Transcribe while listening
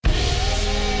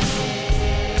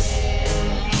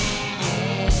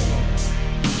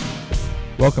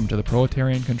Welcome to the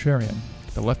Proletarian Contrarian,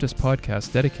 the leftist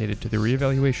podcast dedicated to the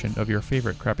reevaluation of your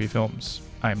favorite crappy films.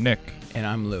 I'm Nick. And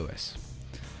I'm Lewis.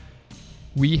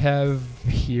 We have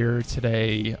here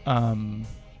today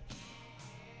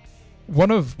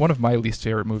one of my least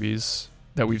favorite movies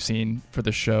that we've seen for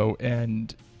the show,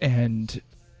 and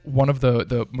one of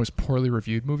the most poorly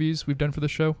reviewed movies we've done for the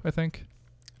show, I think.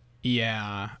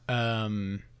 Yeah. I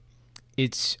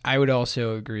would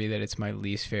also agree that it's my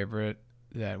least favorite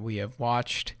that we have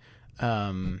watched.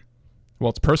 Well,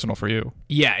 it's personal for you.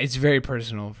 Yeah, it's very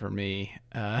personal for me.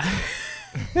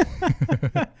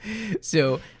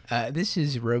 So this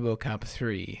is RoboCop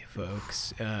 3,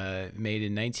 folks, made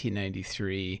in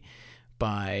 1993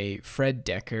 by Fred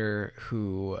Dekker,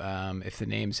 who, if the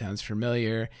name sounds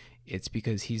familiar, it's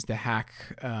because he's the hack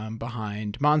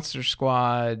behind Monster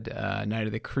Squad, Night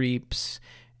of the Creeps,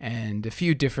 and a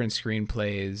few different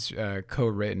screenplays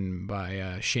co-written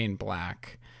by Shane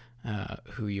Black,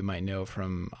 who you might know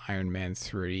from Iron Man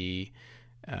 3,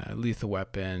 Lethal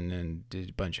Weapon, and did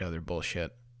a bunch of other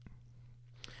bullshit.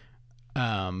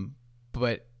 And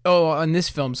this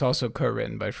film's also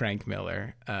co-written by Frank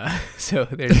Miller. So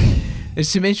there's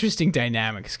some interesting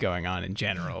dynamics going on in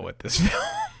general with this film.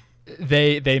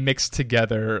 They mix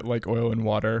together like oil and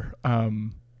water.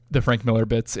 The Frank Miller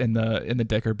bits and the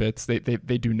Dekker bits, they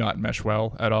do not mesh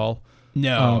well at all.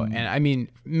 No, and I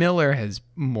mean Miller has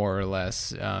more or less,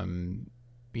 he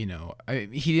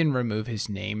didn't remove his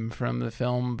name from the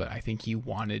film, but I think he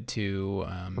wanted to.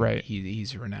 Right.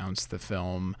 He's renounced the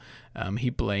film. He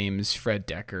blames Fred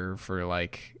Dekker for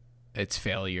like its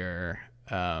failure.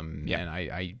 And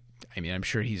I mean, I'm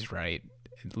sure he's right.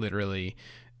 Literally,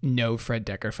 no Fred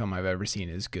Dekker film I've ever seen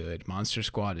is good. Monster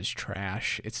Squad is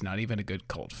trash. It's not even a good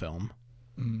cult film.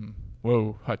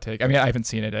 Whoa, hot take. I mean, I haven't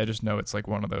seen it. I just know it's like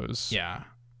one of those. Yeah.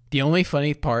 The only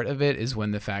funny part of it is when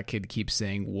the fat kid keeps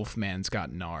saying Wolfman's got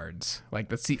nards. Like,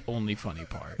 that's the only funny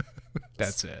part.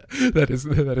 That's it. That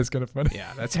is kind of funny.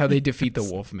 Yeah, that's how they defeat the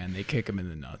Wolfman. They kick him in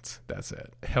the nuts. That's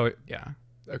it. Hell yeah.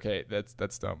 Okay,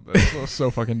 that's dumb. That's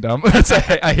so fucking dumb.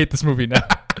 I hate this movie now.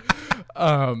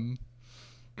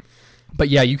 But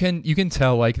yeah, you can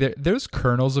tell like there's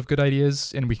kernels of good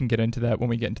ideas, and we can get into that when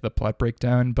we get into the plot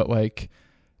breakdown. But like,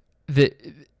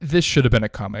 this should have been a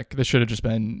comic. This should have just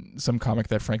been some comic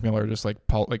that Frank Miller just like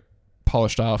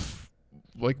polished off,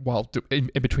 like while in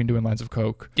between doing lines of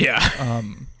coke. Yeah.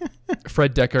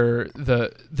 Fred Dekker,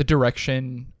 the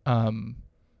direction,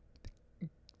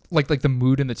 like the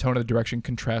mood and the tone of the direction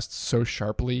contrasts so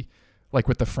sharply, like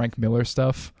with the Frank Miller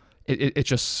stuff. It's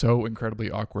just so incredibly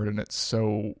awkward, and it's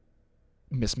so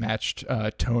mismatched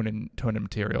tone and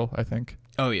material, I think.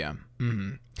 Oh yeah.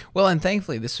 Mm-hmm. Well, and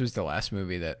thankfully this was the last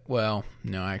movie that, well,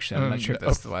 no, actually I'm not sure if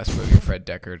that's the last movie Fred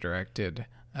Dekker directed.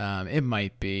 It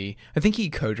might be. I think he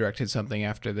co-directed something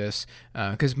after this,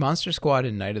 because Monster Squad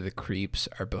and Night of the Creeps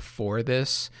are before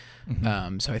this.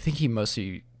 Mm-hmm. So I think he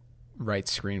mostly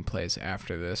writes screenplays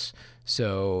after this.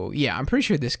 So yeah, I'm pretty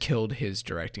sure this killed his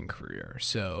directing career.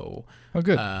 So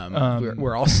good.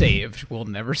 We're all saved. We'll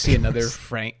never see another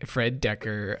Fred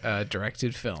Dekker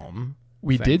directed film.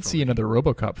 We did see another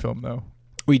RoboCop film, though.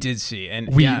 We did see,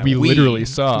 and we literally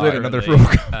saw another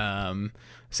RoboCop.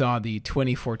 Saw the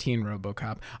 2014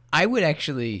 RoboCop. I would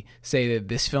actually say that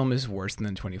this film is worse than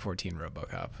the 2014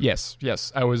 RoboCop. Yes.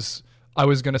 I was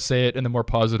going to say it in the more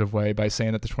positive way by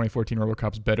saying that the 2014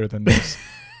 RoboCop's better than this.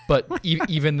 But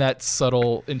even that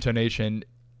subtle intonation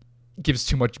gives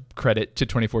too much credit to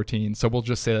 2014. So we'll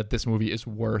just say that this movie is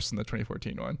worse than the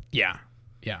 2014 one. Yeah.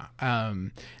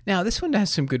 Now, this one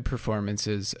has some good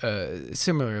performances,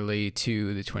 similarly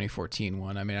to the 2014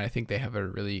 one. I mean, I think they have a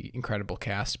really incredible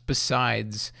cast,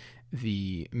 besides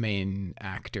the main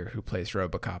actor who plays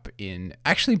RoboCop in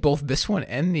actually both this one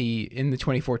and in the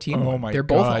 2014 one. Oh my God, they're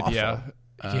both awful.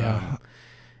 Yeah.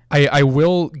 I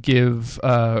will give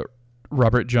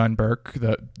Robert John Burke,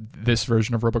 this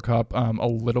version of RoboCop, a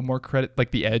little more credit, like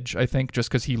the edge, I think, just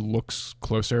because he looks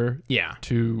closer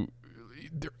to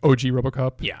OG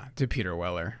RoboCop. Yeah, to Peter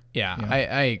Weller. Yeah.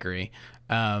 I agree.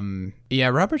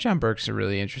 Robert John Burke's a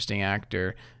really interesting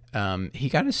actor. He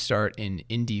got his start in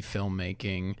indie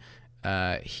filmmaking.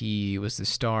 He was the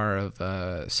star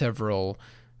of several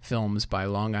films by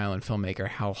Long Island filmmaker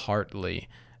Hal Hartley.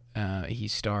 He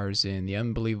stars in The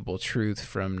Unbelievable Truth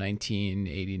from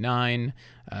 1989,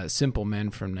 Simple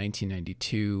Men from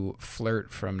 1992, Flirt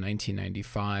from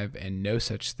 1995, and No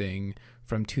Such Thing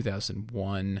from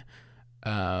 2001.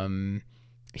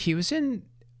 He was in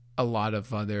a lot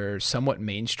of other somewhat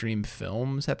mainstream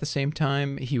films at the same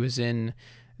time. He was in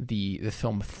the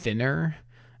film Thinner,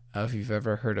 if you've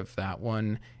ever heard of that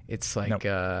one. It's like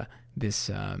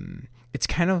this it's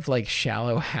kind of like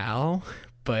Shallow Hal,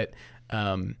 but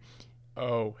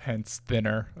Oh, hence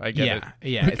Thinner. I get it.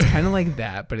 Yeah, it's kind of like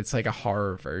that, but it's like a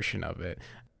horror version of it.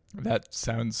 That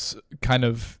sounds kind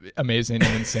of amazing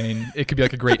and insane. It could be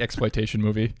like a great exploitation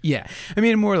movie. Yeah, I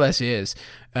mean, it more or less is.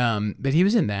 But he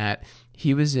was in that.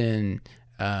 He was in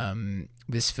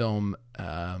this film,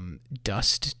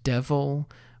 Dust Devil,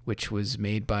 which was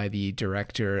made by the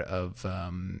director of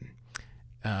the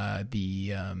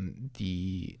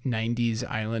 90s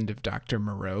Island of Dr.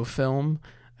 Moreau film.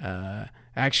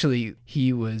 Actually,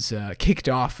 he was kicked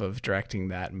off of directing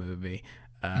that movie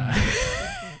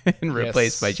and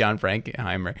replaced by John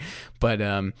Frankenheimer. But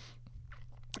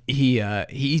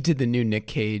he did the new Nick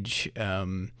Cage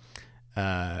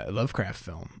Lovecraft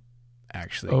film.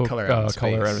 Actually, Color Out of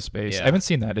Space. Yeah. I haven't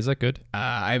seen that. Is that good?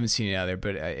 I haven't seen it either,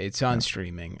 but it's on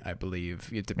streaming, I believe.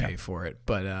 You have to pay for it.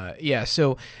 But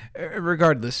so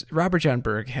regardless, Robert John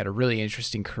Burke had a really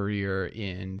interesting career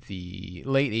in the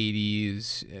late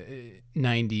 80s,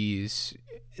 90s,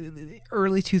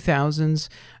 early 2000s.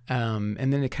 And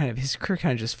then his career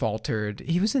kind of just faltered.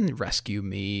 He was in Rescue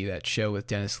Me, that show with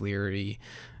Dennis Leary.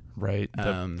 Right,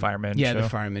 the Fireman show. Yeah, the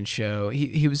Fireman show.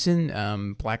 He was in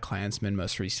BlacKkKlansman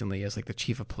most recently as like the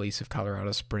chief of police of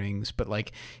Colorado Springs, but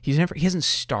like he hasn't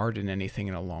starred in anything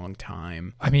in a long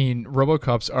time. I mean,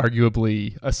 RoboCop's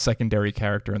arguably a secondary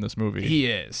character in this movie. He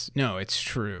is. No, it's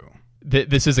true.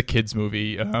 This is a kid's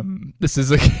movie. This is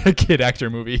a kid actor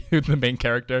movie. The main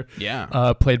character,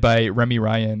 played by Remy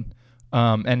Ryan.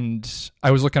 And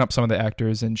I was looking up some of the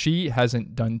actors, and she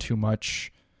hasn't done too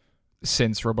much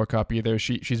since RoboCop either.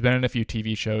 She's been in a few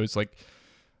TV shows, like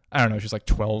I don't know, she's like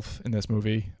 12 in this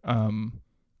movie.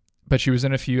 But she was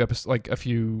in a few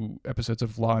episodes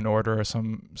of Law and Order or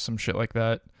some shit like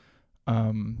that.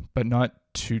 But not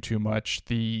too much.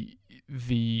 The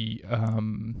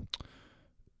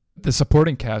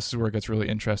supporting cast is where it gets really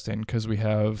interesting, because we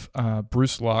have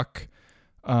Bruce Locke,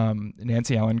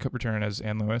 Nancy Allen returning as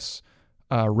Ann Lewis,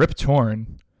 Rip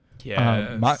Torn,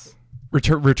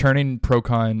 returning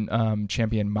Pro-Con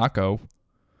champion Mako,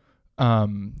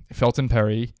 Felton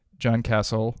Perry, John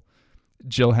Castle,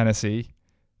 Jill Hennessy,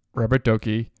 Robert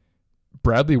Doakey,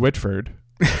 Bradley Whitford,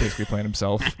 basically playing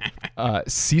himself,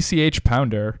 CCH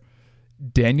Pounder,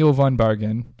 Daniel Von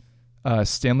Bargen,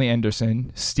 Stanley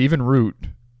Anderson, Stephen Root,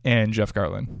 and Jeff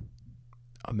Garlin.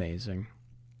 Amazing.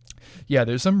 Yeah,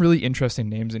 there's some really interesting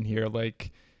names in here,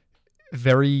 like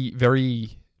very,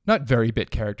 very, not very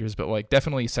bit characters, but like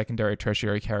definitely secondary,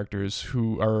 tertiary characters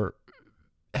who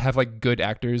have like good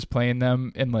actors playing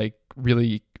them in like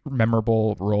really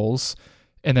memorable roles,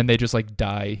 and then they just like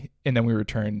die, and then we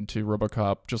return to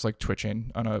RoboCop just like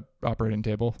twitching on a operating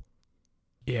table.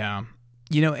 Yeah.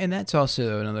 And that's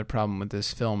also another problem with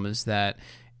this film, is that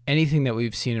anything that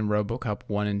we've seen in RoboCop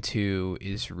 1 and 2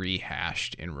 is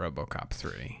rehashed in RoboCop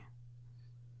 3.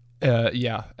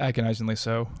 Yeah, agonizingly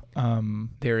so. I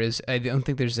don't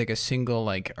think there's like a single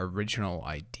like original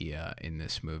idea in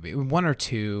this movie. One or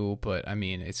two, but I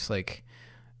mean, it's like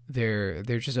they're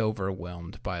just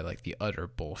overwhelmed by like the utter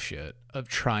bullshit of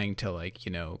trying to like,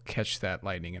 catch that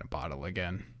lightning in a bottle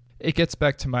again. It gets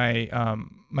back to my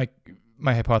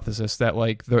my hypothesis that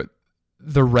like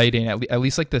the writing, at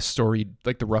least like the story,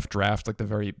 like the rough draft, like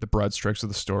the broad strokes of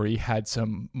the story, had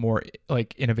some more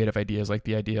like innovative ideas, like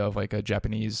the idea of like a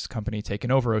Japanese company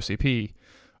taking over OCP,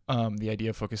 the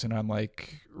idea of focusing on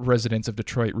like residents of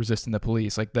Detroit resisting the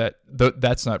police, like that.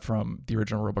 That's not from the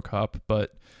original RoboCop,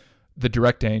 but the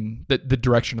directing, the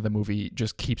direction of the movie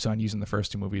just keeps on using the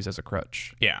first two movies as a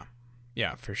crutch. Yeah,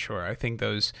 for sure. I think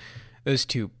those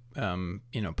two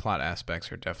plot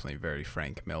aspects are definitely very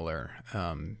Frank Miller.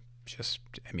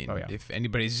 If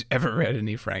anybody's ever read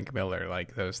any Frank Miller,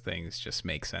 like those things just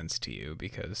make sense to you,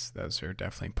 because those are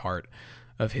definitely part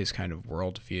of his kind of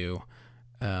worldview.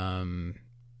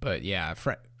 But yeah,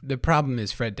 the problem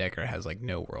is Fred Decker has like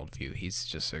no worldview. He's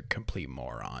just a complete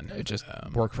moron. It just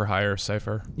work for hire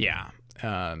cipher. Yeah.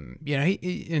 Maybe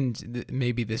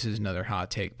this is another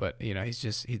hot take, but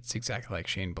he's exactly like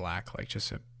Shane Black, like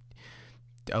just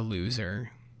a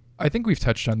loser. I think we've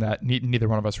touched on that. Neither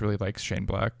one of us really likes Shane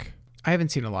Black. I haven't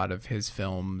seen a lot of his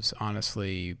films,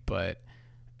 honestly, but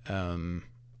I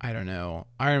don't know.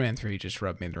 Iron Man 3 just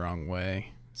rubbed me the wrong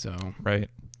way, so right.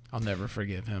 I'll never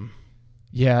forgive him.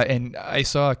 Yeah, and I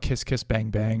saw Kiss Kiss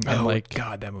Bang Bang, and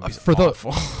God, that movie's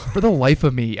awful. For the life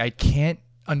of me, I can't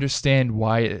understand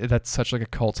why that's such like a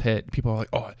cult hit. People are like,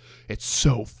 "Oh, it's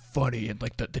so funny, and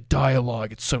like the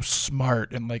dialogue, it's so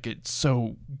smart, and like it's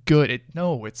so good." It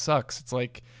sucks.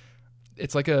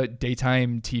 It's like a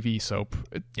daytime TV soap.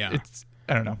 I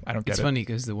don't know. I don't get it. It's funny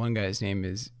because the one guy's name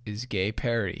is Gay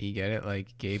Perry. You get it?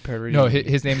 Like Gay Perry? No,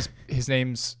 his name's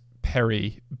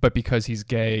Perry, but because he's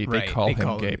gay, they call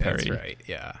him Gay Perry. That's right.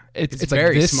 Yeah, it's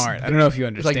very like this, smart. I don't know if you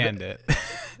understand it.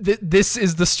 This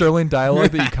is the Sterling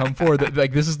dialogue that you come for. That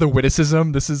like this is the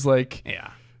witticism. This is like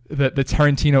the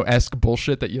Tarantino-esque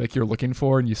bullshit that you're looking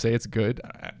for, and you say it's good.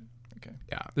 Okay.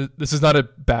 Yeah. This is not a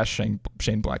bash Shane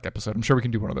Black episode. I'm sure we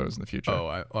can do one of those in the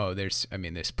future. There's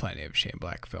plenty of Shane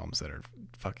Black films that are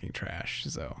fucking trash.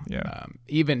 So yeah.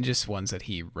 Even just ones that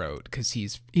he wrote, because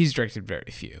he's directed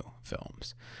very few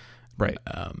films. Right.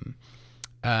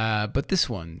 But this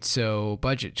one, so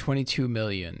budget $22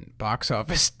 million, box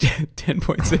office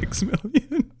 $10.6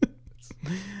 million.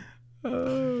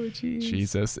 Oh, geez.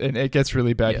 Jesus, and it gets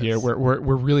really bad here. We're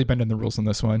really bending the rules on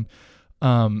this one.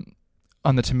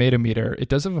 On the tomato meter, it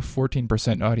does have a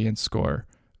 14% audience score,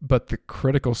 but the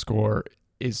critical score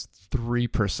is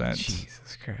 3%.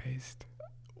 Jesus Christ.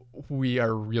 We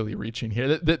are really reaching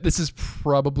here. This is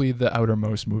probably the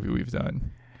outermost movie we've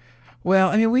done. Well,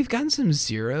 I mean, we've gotten some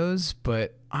zeros,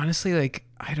 but honestly, like,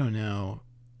 I don't know.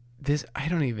 This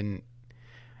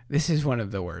is one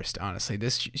of the worst, honestly.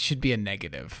 This should be a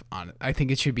negative. I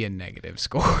think it should be a negative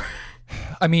score.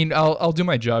 I mean, I'll do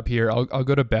my job here. I'll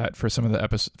go to bat for some of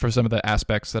the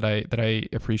aspects that I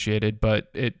appreciated, but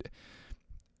it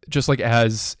just like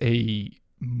as a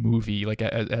movie, like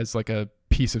as like a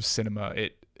piece of cinema,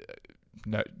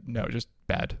 no, just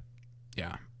bad.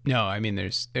 Yeah. No, I mean,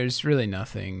 there's really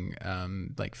nothing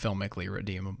like filmically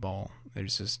redeemable.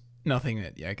 There's just nothing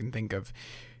that I can think of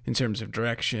in terms of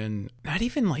direction. Not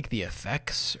even like the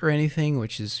effects or anything,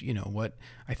 which is, what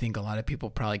I think a lot of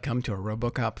people probably come to a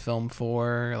RoboCop film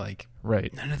for. Like,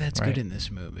 right. None of that's good in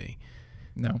this movie.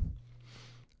 No.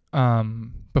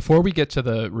 Before we get to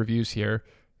the reviews here,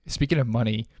 speaking of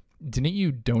money, didn't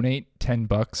you donate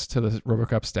 $10 to the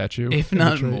RoboCop statue? If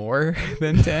not more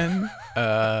than 10,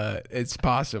 it's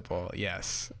possible.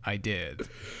 Yes, I did.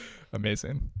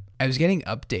 Amazing. I was getting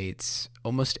updates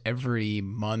almost every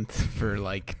month for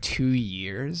like 2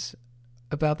 years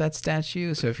about that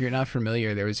statue. So if you're not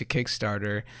familiar, there was a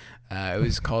Kickstarter. It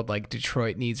was called like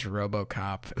Detroit Needs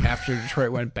RoboCop. After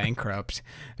Detroit went bankrupt,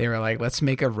 they were like, let's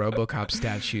make a RoboCop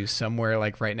statue somewhere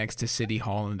like right next to City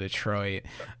Hall in Detroit.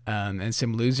 And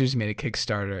some losers made a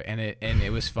Kickstarter, and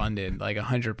it was funded like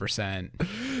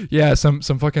 100%. Yeah, some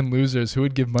fucking losers who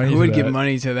would give money. Give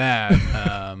money to that?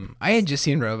 I had just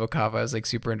seen RoboCop. I was like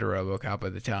super into RoboCop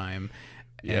at the time,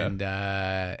 and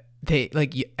they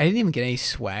like I didn't even get any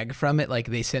swag from it. Like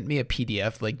they sent me a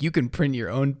PDF. Like you can print your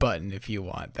own button if you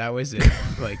want. That was it.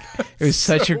 Like it was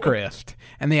such a grift,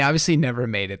 and they obviously never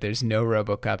made it. There's no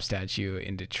RoboCop statue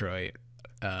in Detroit.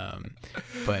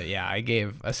 But yeah, I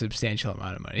gave a substantial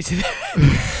amount of money to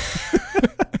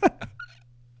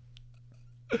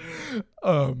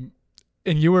that.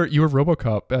 And you were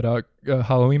RoboCop at a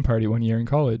Halloween party one year in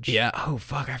college. Yeah. Oh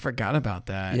fuck, I forgot about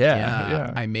that.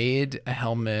 Yeah. I made a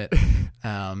helmet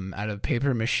out of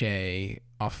paper mache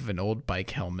off of an old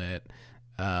bike helmet.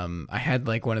 I had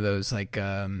like one of those like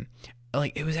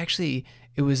it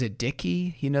was a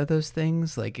Dickie, those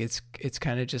things? Like it's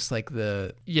kind of just like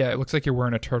the... Yeah, it looks like you're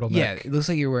wearing a turtleneck. Yeah, it looks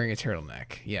like you're wearing a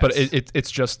turtleneck. Yes. But it's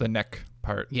just the neck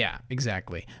part. Yeah,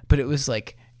 exactly. But it was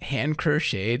like hand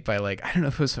crocheted by like, I don't know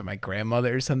if it was from my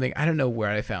grandmother or something. I don't know where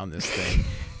I found this thing.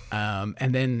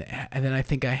 And then I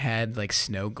think I had like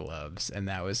snow gloves, and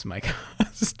that was my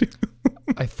costume.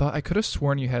 I could have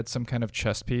sworn you had some kind of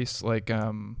chest piece, like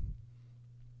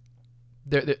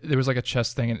there was like a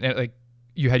chest thing, and like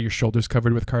you had your shoulders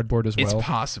covered with cardboard as well. It's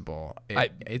possible.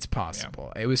 It's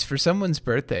possible. Yeah. It was for someone's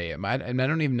birthday. And I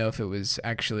don't even know if it was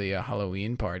actually a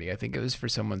Halloween party. I think it was for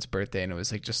someone's birthday, and it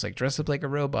was like just like dress up like a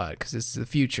robot because it's the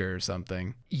future or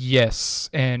something. Yes,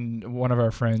 and one of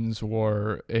our friends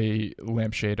wore a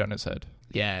lampshade on his head.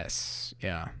 Yes.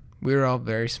 Yeah. We were all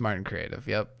very smart and creative.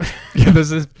 Yep. Yeah,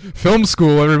 this is film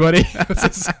school, everybody.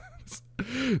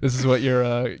 This is what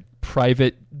your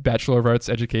private Bachelor of Arts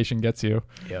education gets you.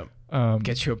 Yep.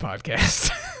 Gets you a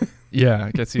podcast.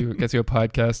 Yeah, gets you a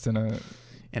podcast and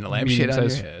a lampshade on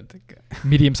your head.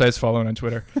 Medium-sized following on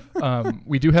Twitter.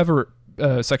 We do have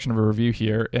a section of a review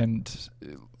here, and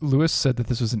Lewis said that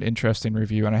this was an interesting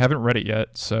review, and I haven't read it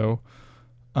yet, so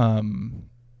I'm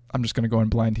just going to go in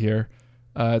blind here.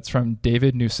 It's from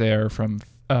David Nussair from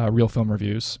Real Film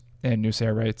Reviews, and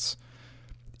Nussair writes,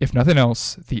 "If nothing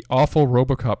else, the awful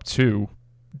RoboCop 2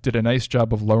 did a nice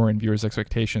job of lowering viewers'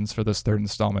 expectations for this third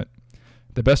installment.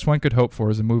 The best one could hope for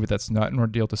is a movie that's not an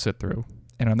ordeal to sit through.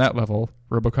 And on that level,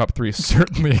 RoboCop 3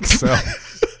 certainly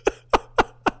excels."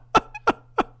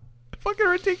 Fucking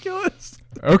ridiculous.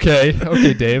 Okay,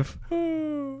 Dave.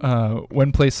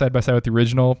 When placed side by side with the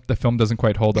original, the film doesn't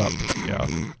quite hold up. Yeah.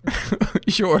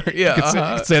 Sure, yeah. You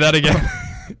could say that again.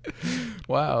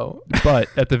 Wow. But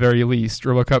at the very least,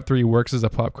 RoboCop 3 works as a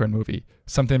popcorn movie.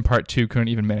 Something Part 2 couldn't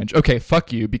even manage. Okay,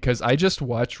 fuck you, because I just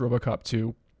watched RoboCop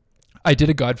 2. I did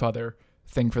a Godfather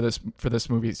thing for this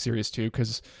movie series too,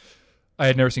 because I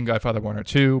had never seen Godfather 1 or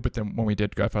 2, but then when we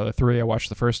did Godfather 3, I watched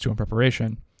the first two in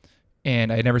preparation.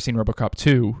 And I had never seen RoboCop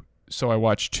 2, so I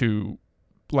watched 2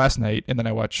 last night, and then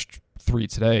I watched 3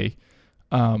 today.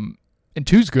 And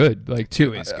 2's good. Like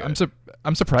 2 is good.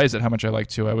 I'm surprised at how much I like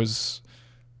 2. I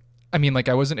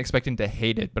wasn't expecting to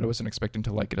hate it, but I wasn't expecting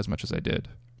to like it as much as I did.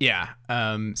 Yeah.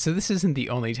 So this isn't the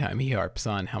only time he harps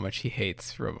on how much he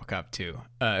hates RoboCop 2.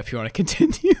 If you want to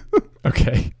continue.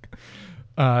 Okay.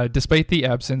 Despite the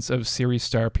absence of series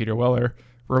star Peter Weller,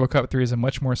 RoboCop 3 is a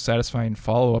much more satisfying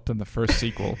follow-up than the first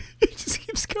sequel. It just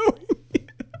keeps going.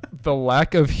 The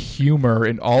lack of humor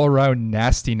and all-around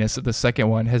nastiness of the second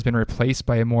one has been replaced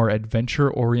by a more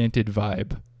adventure-oriented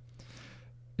vibe.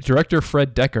 Director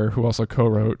Fred Decker, who also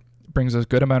co-wrote, brings a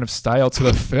good amount of style to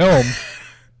the film.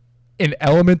 An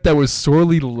element that was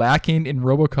sorely lacking in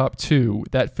RoboCop 2.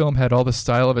 That film had all the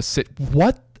style of a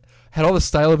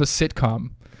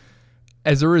sitcom.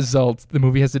 As a result, the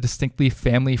movie has a distinctly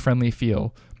family-friendly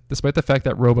feel, despite the fact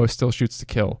that Robo still shoots to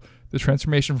kill. The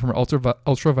transformation from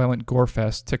ultra-violent gore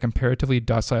fest to comparatively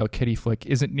docile kiddie flick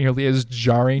isn't nearly as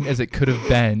jarring as it could have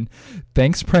been,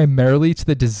 thanks primarily to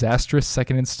the disastrous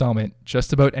second installment.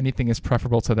 Just about anything is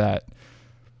preferable to that.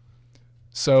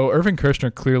 So Irvin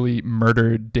Kershner clearly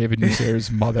murdered David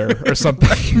Nusair's mother or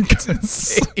something. It's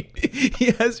insane.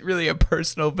 He has really a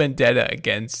personal vendetta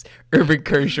against Irvin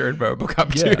Kershner in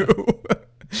RoboCop 2.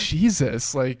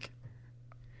 Jesus, like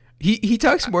he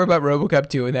talks more about RoboCop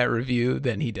 2 in that review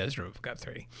than he does RoboCop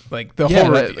 3. Like the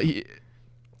whole review.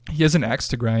 He has an axe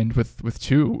to grind with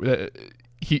 2.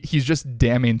 He's just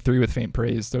damning 3 with faint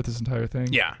praise throughout this entire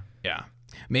thing. Yeah.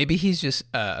 Maybe he's just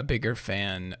a bigger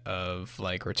fan of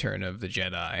like Return of the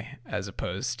Jedi as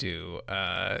opposed to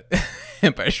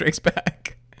Empire Strikes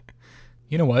Back.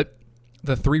 You know what?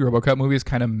 The 3 RoboCop movies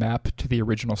kind of map to the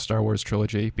original Star Wars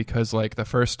trilogy because like the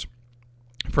first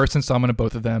installment of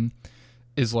both of them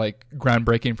is like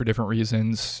groundbreaking for different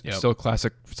reasons. Yep. Still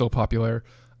classic, still popular.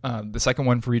 The second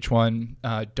one for each one,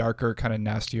 darker, kind of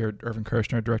nastier. Irvin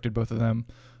Kershner directed both of them.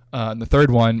 And the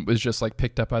third one was just like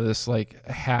picked up by this like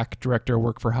hack director,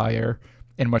 work for hire,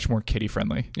 and much more kiddie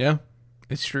friendly. Yeah,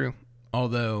 it's true.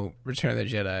 Although Return of the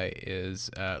Jedi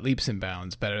is leaps and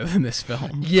bounds better than this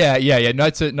film. Yeah.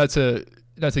 Not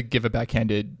to give a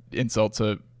backhanded insult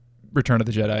to Return of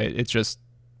the Jedi. It's just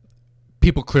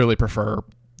people clearly prefer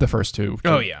the first 2.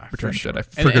 Return of the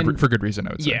Jedi for good reason,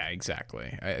 I would say. Yeah,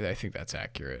 exactly. I think that's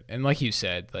accurate. And like you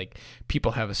said, like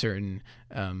people have a certain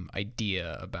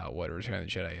idea about what Return of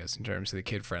the Jedi is in terms of the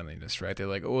kid friendliness, right? They're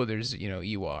like, oh, there's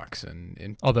Ewoks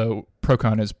and although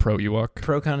Procon is pro Ewok.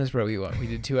 Procon is pro Ewok. We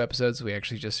did 2 episodes. We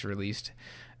actually just released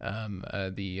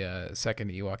the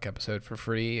second Ewok episode for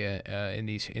free in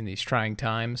these trying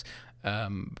times.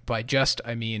 By just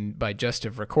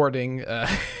of recording,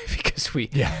 because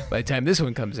by the time this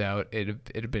one comes out, it'd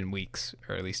have been weeks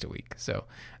or at least a week. So,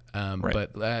 right.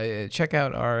 But check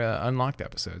out our unlocked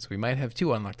episodes. We might have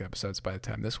 2 unlocked episodes by the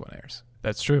time this one airs.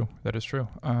 That's true. That is true.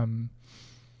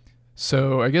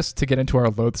 So I guess to get into our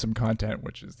loathsome content,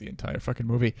 which is the entire fucking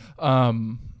movie,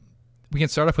 we can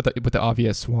start off with the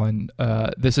obvious one.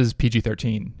 This is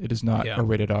PG-13. It is not a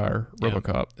rated R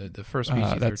RoboCop. The first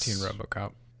PG-13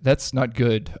 RoboCop. That's not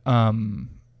good.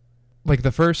 Like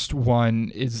the first one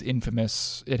is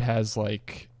infamous. It has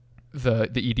like the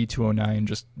ED-209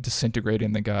 just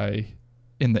disintegrating the guy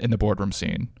in the boardroom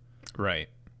scene. Right.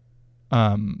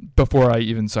 Before I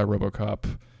even saw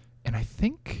RoboCop, and I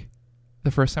think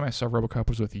the first time I saw RoboCop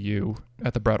was with you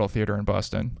at the Brattle Theater in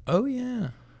Boston. Oh yeah.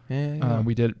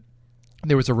 We did.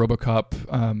 There was a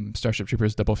RoboCop Starship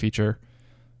Troopers double feature.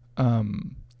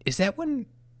 Is that when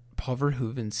Paul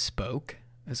Verhoeven spoke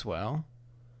as well?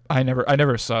 I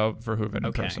never saw Verhoeven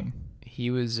in person.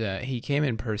 He came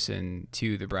in person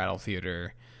to the Brattle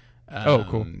Theater.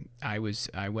 Cool. I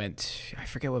went. I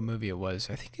forget what movie it was.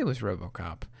 I think it was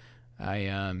RoboCop.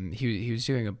 He was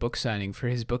doing a book signing for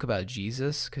his book about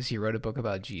Jesus because he wrote a book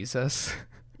about Jesus.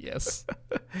 Yes.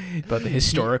 About the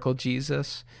historical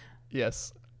Jesus.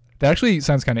 Yes. That actually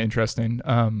sounds kind of interesting.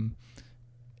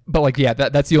 But like, yeah,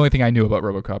 that's the only thing I knew about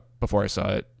RoboCop before I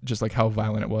saw it. Just like how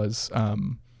violent it was.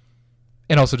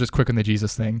 And also just quick on the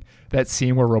Jesus thing. That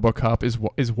scene where RoboCop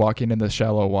is walking in the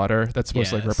shallow water that's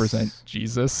supposed to like represent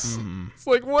Jesus. It's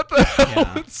like, what the hell?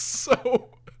 Yeah. It's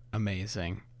so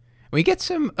amazing. We get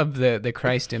some of the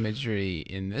Christ imagery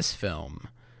in this film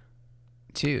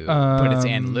too, but it's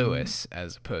Ann Lewis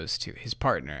as opposed to his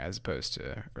partner, as opposed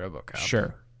to RoboCop.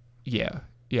 Sure. Yeah.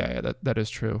 Yeah, that is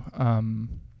true.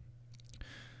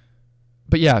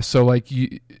 But yeah, so like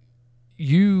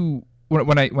you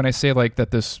when I say like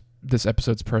that this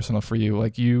episode's personal for you,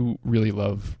 like you really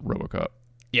love RoboCop.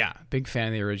 Yeah, big fan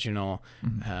of the original.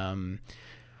 Mm-hmm.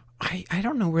 I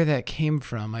don't know where that came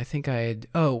from. I think I had.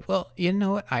 Oh well, you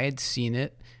know what? I had seen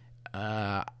it.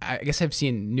 I guess I've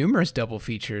seen numerous double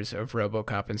features of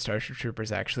RoboCop and Starship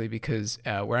Troopers actually, because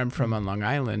where I'm from on Long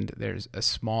Island, there's a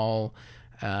small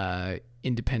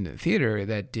independent theater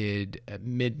that did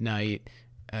midnight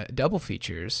double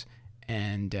features.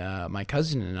 And my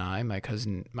cousin and I, my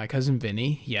cousin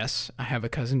Vinny, yes, I have a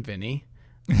cousin Vinny.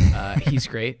 He's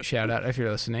great. Shout out if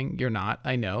you're listening. You're not,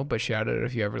 I know, but shout out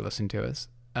if you ever listen to us.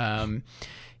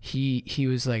 He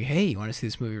was like, hey, you want to see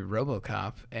this movie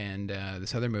RoboCop and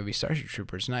this other movie Starship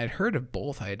Troopers? And I had heard of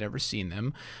both. I had never seen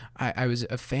them. I was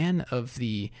a fan of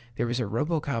there was a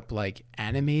RoboCop like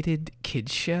animated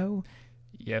kids show.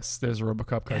 Yes, there's a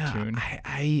RoboCop cartoon. Yeah,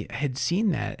 I had seen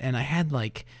that, and I had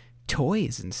like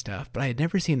toys and stuff, but I had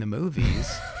never seen the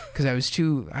movies because I was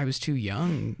too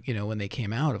young, when they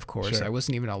came out. Of course, Sure. I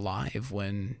wasn't even alive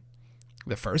when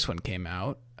the first one came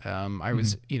out. I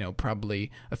was,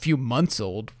 probably a few months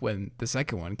old when the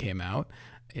second one came out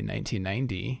in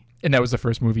 1990. And that was the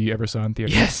first movie you ever saw in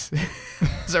theaters? Yes.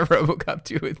 There's a RoboCop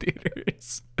 2 in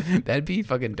theaters. That'd be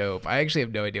fucking dope. I actually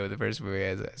have no idea what the first movie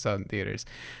I saw in theaters.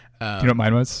 Do you know what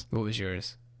mine was? What was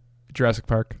yours? Jurassic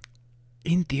Park.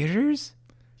 In theaters?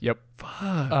 Yep.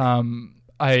 Fuck.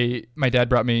 My dad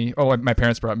brought me. Oh, my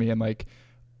parents brought me, and like,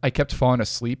 I kept falling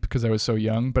asleep because I was so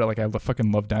young. But like, I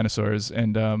fucking love dinosaurs,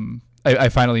 and I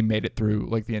finally made it through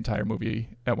like the entire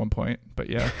movie at one point.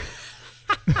 But yeah.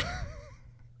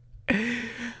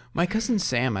 My cousin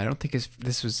Sam, I don't think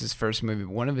this was his first movie,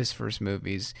 but one of his first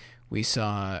movies, we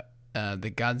saw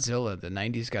the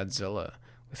 90s Godzilla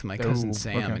with my cousin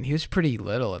Sam, okay. and he was pretty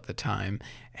little at the time,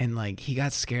 and like he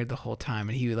got scared the whole time,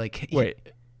 and Wait,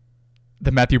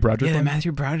 the Matthew Broderick yeah, one? the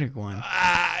Matthew Broderick one.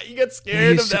 You got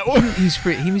scared of that one. He was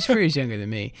 4 years younger than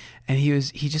me, and he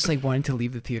just like wanted to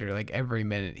leave the theater like every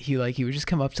minute. He would just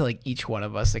come up to like each one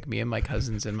of us, like me and my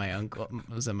cousins and my uncle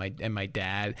and my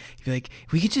dad. He'd be like,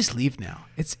 "We could just leave now.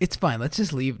 It's fine. Let's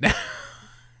just leave now."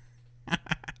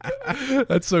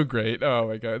 That's so great. Oh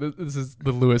my god, this is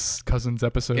the Lewis Cousins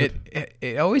episode.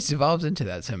 It always devolves into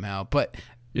that somehow. But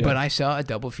Yeah. but I saw a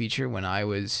double feature when I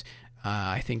was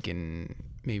I think in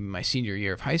maybe my senior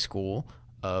year of high school,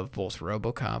 of both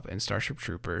RoboCop and Starship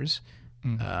Troopers.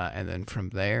 And then from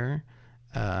there,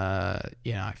 I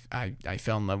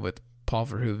fell in love with Paul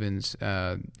Verhoeven's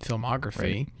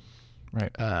filmography.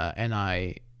 Right. And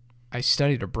I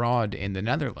studied abroad in the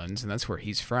Netherlands, and that's where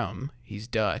he's from. He's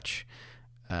Dutch.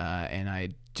 And I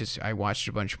watched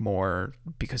a bunch more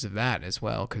because of that as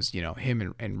well, because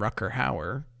him and Rutger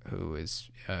Hauer, who is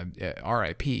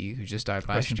R.I.P., who just died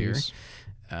last year,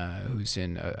 who's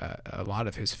in a lot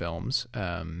of his films,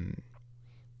 they're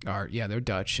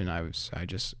Dutch, and I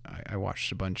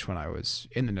watched a bunch when I was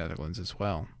in the Netherlands as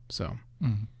well. So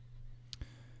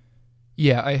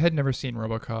yeah, I had never seen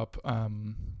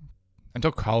RoboCop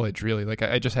until college, really. Like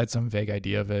I just had some vague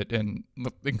idea of it, and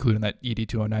including that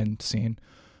ED-209 scene.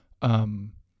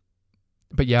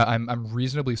 But yeah, I'm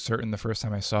reasonably certain the first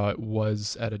time I saw it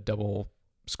was at a double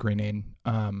screening.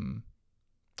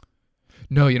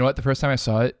 No, you know what? The first time I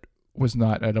saw it was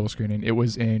not at a double screening. It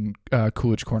was in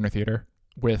Coolidge Corner Theater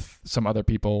with some other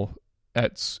people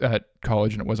at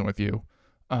college, and it wasn't with you.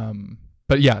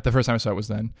 But yeah, the first time I saw it was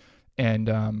then, and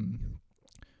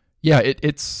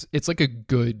it's like a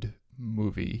good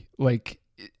movie. Like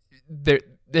it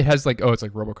has like, it's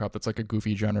like RoboCop. That's like a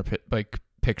goofy genre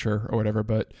picture or whatever,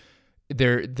 but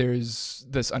there's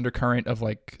this undercurrent of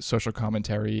like social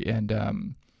commentary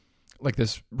and like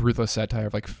this ruthless satire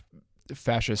of like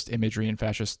fascist imagery and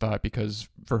fascist thought, because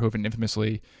Verhoeven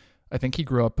infamously, I think he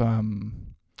grew up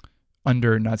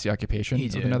under Nazi occupation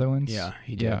of the Netherlands. Yeah,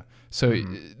 he did. Yeah, so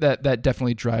that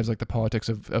definitely drives like the politics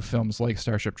of films like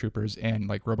Starship Troopers and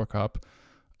like RoboCop.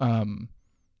 And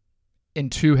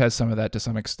 2 has some of that to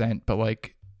some extent, but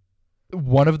like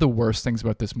one of the worst things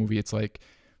about this movie, it's like,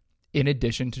 in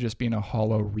addition to just being a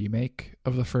hollow remake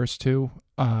of the first 2,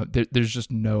 there's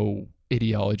just no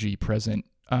ideology present,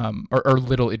 or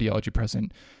little ideology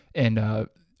present, and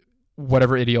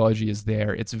whatever ideology is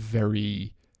there, it's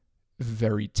very,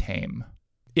 very tame.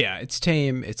 Yeah, it's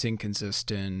tame. It's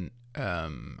inconsistent.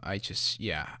 I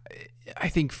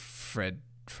think Fred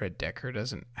Decker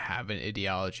doesn't have an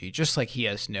ideology, just like he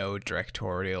has no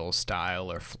directorial style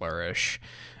or flourish.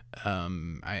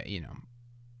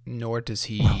 Nor does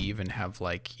he even have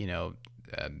like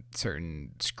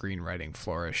certain screenwriting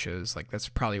flourishes. Like that's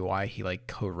probably why he like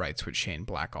co-writes with Shane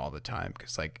Black all the time,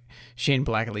 because like Shane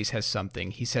Black at least has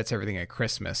something. He sets everything at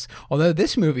Christmas. Although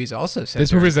this movie's also set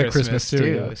at Christmas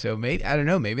too. Yeah. So maybe, I don't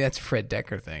know, maybe that's a Fred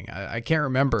Decker thing. I can't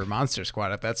remember Monster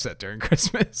Squad if that's set during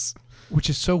Christmas. Which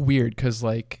is so weird because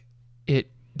like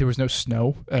there was no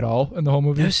snow at all in the whole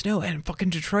movie. No snow, and fucking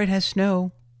Detroit has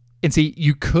snow. And see,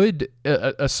 you could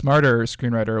a smarter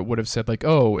screenwriter would have said like,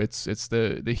 oh, it's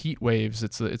the heat waves,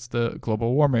 it's the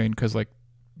global warming, because like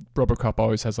RoboCop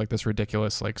always has like this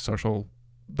ridiculous like social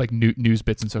like news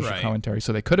bits and social commentary.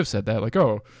 So they could have said that like,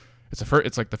 oh,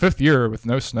 it's like the 5th year with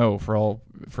no snow for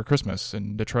Christmas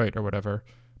in Detroit or whatever.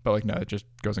 But like no, it just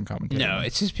goes in commentary. No,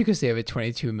 it's just because they have a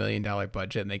 $22 million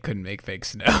budget and they couldn't make fake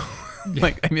snow.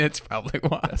 Like I mean, that's probably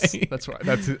why. That's why.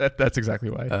 That's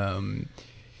exactly why.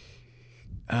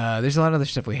 There's a lot of other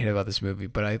stuff we hate about this movie,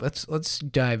 but let's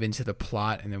dive into the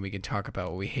plot, and then we can talk about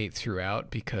what we hate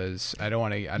throughout, because I don't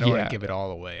want to give it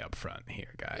all away up front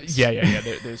here, guys. Yeah.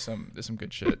 There's some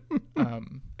good shit.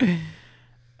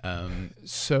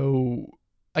 So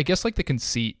I guess like the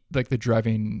conceit, like the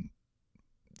driving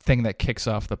thing that kicks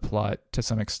off the plot to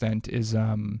some extent is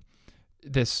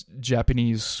this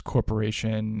Japanese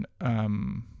corporation,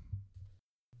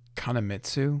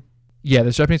 Kanamitsu. Yeah,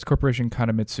 this Japanese corporation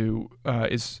Kanamitsu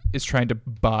is trying to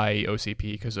buy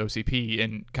OCP, because OCP,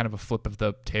 in kind of a flip of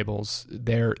the tables,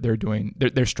 they're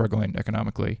struggling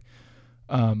economically,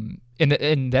 and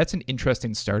that's an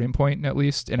interesting starting point at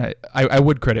least. And I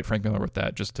would credit Frank Miller with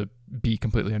that, just to be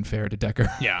completely unfair to Decker.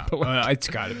 Yeah, it's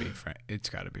got to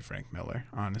be Frank Miller,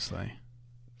 honestly.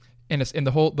 And it's in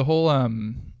the whole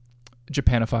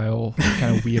Japanophile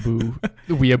kind of weeaboo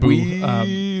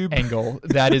angle,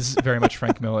 that is very much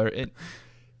Frank Miller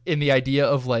in the idea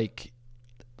of like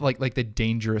the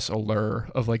dangerous allure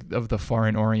of the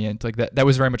foreign orient, like that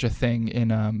was very much a thing in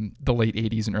the late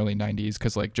 80s and early 90s,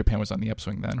 because like Japan was on the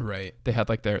upswing then. Right. They had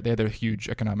their huge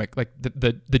economic, like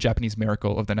the Japanese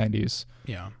miracle of the 90s.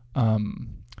 Yeah.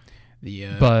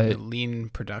 But the lean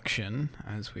production,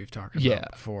 as we've talked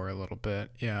about before a little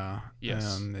bit. Yeah.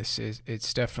 Yes.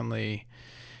 It's definitely,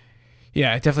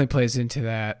 it definitely plays into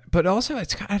that. But also,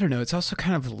 it's also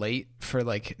kind of late for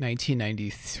like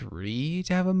 1993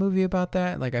 to have a movie about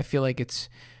that. Like, I feel like it's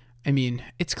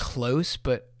close,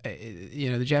 but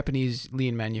the Japanese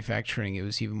lean manufacturing, it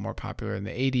was even more popular in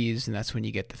the 80s, and that's when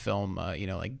you get the film,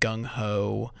 like Gung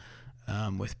Ho.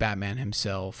 With Batman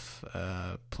himself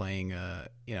playing a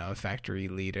factory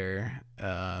leader.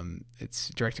 It's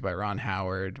directed by Ron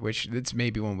Howard, which it's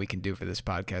maybe one we can do for this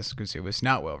podcast, because it was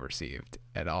not well received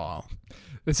at all.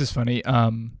 This is funny.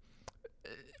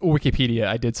 Wikipedia,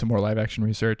 I did some more live action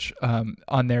research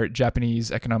on their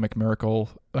Japanese economic miracle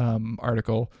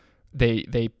article.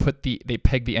 They pegged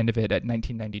the end of it at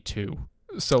 1992.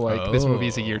 So like this movie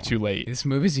is a year too late. This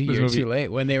movie's a year too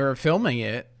late. When they were filming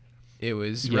it, it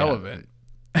was relevant.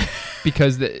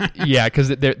 because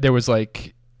there was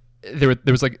like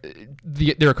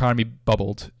their economy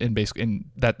bubbled in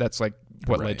that's like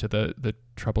what led to the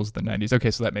troubles of the 90s. Okay,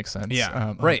 so that makes sense.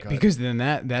 Yeah, right. Because then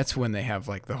that's when they have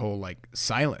like the whole like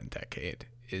silent decade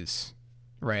is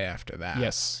right after that.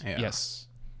 Yes. Yeah. Yes.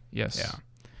 Yeah.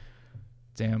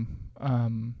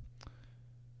 Damn.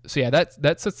 So yeah,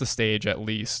 that sets the stage at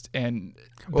least. And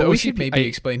we should maybe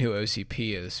explain who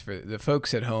OCP is for the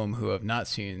folks at home who have not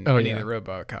seen any of the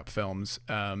RoboCop films.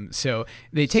 So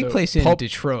they take place in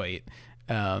Detroit,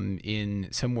 in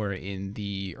somewhere in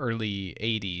the early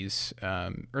 80s,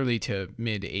 early to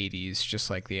mid 80s, just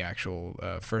like the actual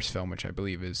first film, which I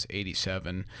believe is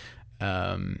 87.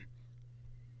 That's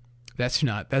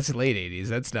late 80s.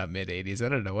 That's not mid 80s. I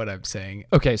don't know what I'm saying.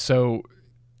 Okay, so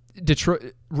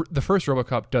Detroit, the first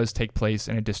RoboCop does take place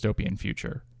in a dystopian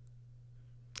future.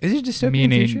 Is it a dystopian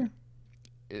future?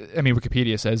 I mean,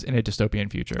 Wikipedia says in a dystopian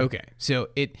future. Okay, so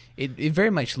it very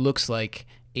much looks like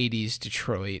 80s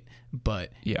Detroit,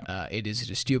 but it is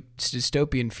a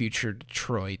dystopian future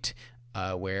Detroit,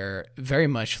 where very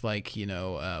much like 08,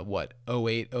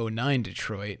 09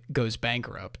 Detroit goes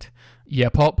bankrupt. Yeah,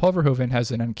 Paul Verhoeven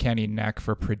has an uncanny knack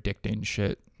for predicting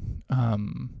shit.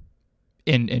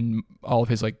 In all of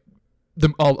his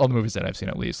all the movies that I've seen,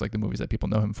 at least like the movies that people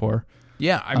know him for.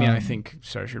 Yeah, I mean, I think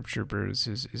Starship Troopers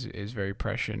is very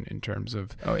prescient in terms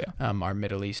of our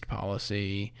Middle East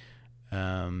policy.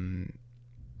 Total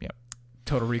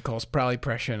Recall's probably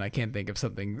prescient. I can't think of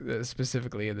something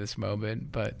specifically in this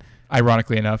moment, but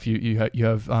ironically enough, you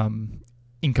have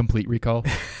incomplete recall.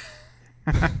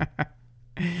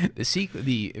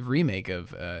 The remake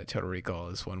of Total Recall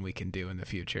is one we can do in the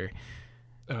future.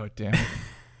 Oh damn!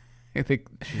 I think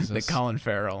the Colin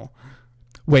Farrell.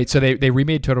 Wait, so they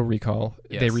remade Total Recall.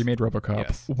 Yes. They remade RoboCop.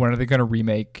 Yes. When are they going to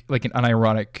remake like an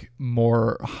unironic,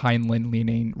 more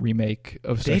Heinlein-leaning remake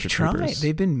of They've Starship tried. Troopers?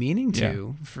 They've been meaning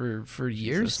to for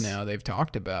years Jesus. now. They've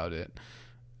talked about it,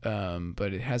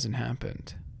 but it hasn't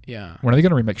happened. Yeah, When are they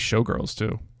going to remake Showgirls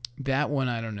too? that one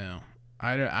I don't know.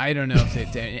 I don't know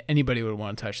if anybody would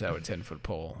want to touch that with a 10-foot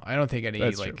pole. I don't think any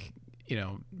That's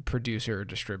producer or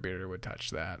distributor would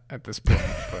touch that at this point.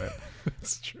 But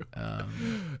That's true.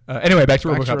 Anyway, back to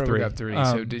RoboCop 3. RoboCop 3.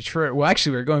 So Detroit. Well,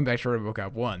 actually, we're going back to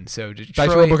RoboCop 1. So Detroit back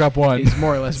to RoboCop 1 is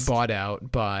more or less bought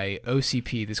out by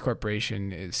OCP. This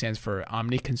corporation, it stands for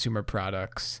Omni Consumer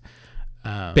Products.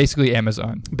 Basically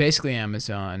Amazon. Basically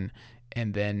Amazon,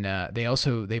 and then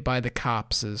they buy the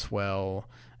cops as well.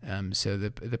 So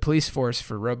the police force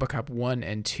for RoboCop 1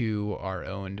 and 2 are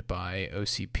owned by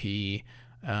OCP.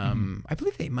 I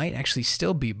believe they might actually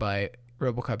still be by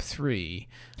RoboCop 3.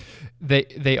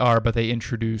 They are, but they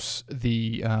introduce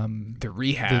the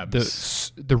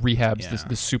rehabs, the rehabs, Yeah.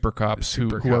 the super cops The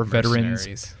super who are cop veterans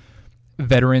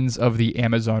mercenaries. of the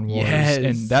Amazon wars. Yes.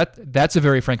 And that's a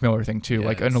very Frank Miller thing too,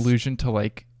 like an Yes. allusion to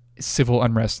like civil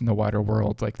unrest in the wider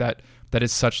world. Like that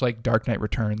is such like Dark Knight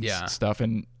Returns stuff,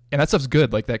 and that stuff's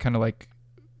good, like that kind of like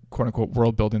quote unquote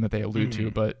world building that they allude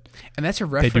to, but And that's a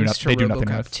reference to they do nothing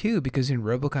RoboCop with. 2, because in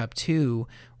RoboCop 2,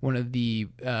 one of the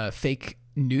fake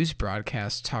news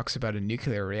broadcasts talks about a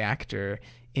nuclear reactor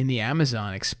in the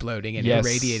Amazon exploding and Yes.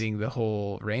 irradiating the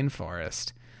whole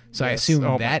rainforest. So I Yes. assume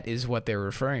Oh my- that is what they're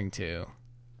referring to.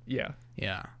 yeah.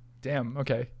 Yeah. Damn.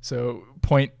 Okay. So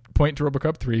point to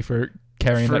RoboCop 3 for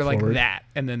carrying For that like forward. that,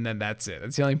 and then that's it.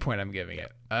 That's the only point I'm giving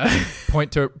it.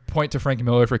 Point to Frank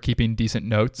Miller for keeping decent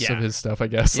notes Yeah. of his stuff, I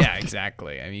guess. Yeah,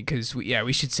 exactly. I mean, because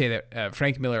we should say that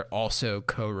Frank Miller also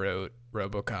co-wrote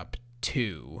RoboCop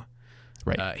 2.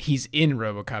 Right. He's in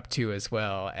RoboCop 2 as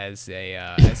well as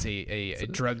a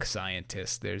drug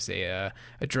scientist. There's a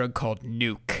drug called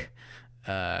Nuke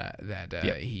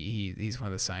that he's one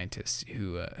of the scientists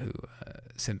who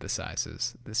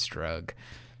synthesizes this drug.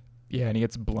 Yeah, and he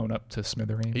gets blown up to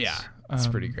smithereens. Yeah, it's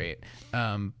pretty great.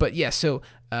 But yeah, so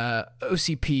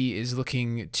OCP is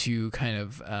looking to kind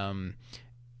of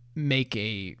make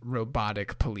a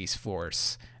robotic police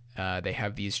force. They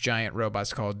have these giant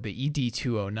robots called the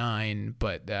ED-209,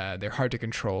 but they're hard to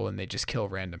control and they just kill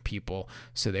random people.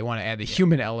 So they want to add the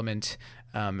human element.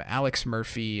 Alex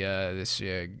Murphy, this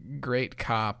great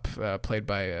cop played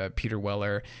by Peter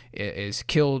Weller, is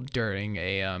killed during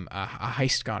a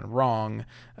heist gone wrong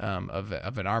of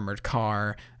an armored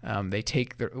car. They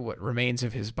take what remains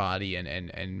of his body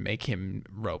and make him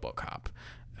RoboCop.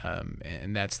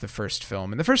 And that's the first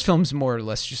film. And the first film's more or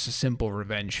less just a simple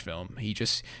revenge film.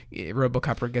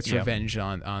 RoboCop gets revenge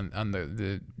on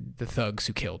the thugs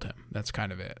who killed him. That's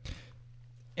kind of it.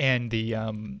 And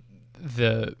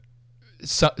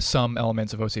some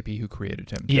elements of OCP who created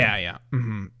him. too. Yeah.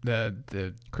 Mm-hmm.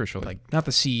 The Crucially. like not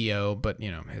the CEO, but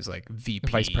his like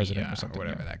VP, Vice president or something,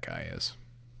 whatever yeah. that guy is.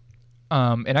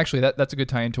 And actually, that's a good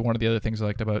tie into one of the other things I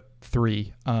liked about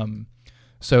 3.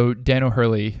 So Dan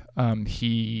O'Hurley,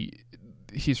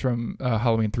 he's from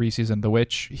Halloween 3 season, The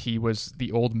Witch. He was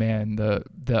the old man,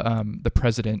 the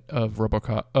president of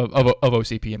RoboCop of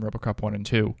OCP in RoboCop 1 and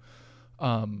 2.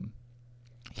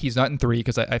 He's not in 3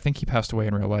 because I think he passed away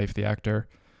in real life, the actor.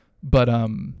 But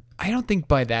I don't think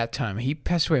by that time he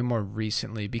passed away more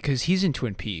recently because he's in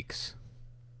Twin Peaks.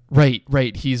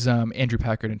 right, he's Andrew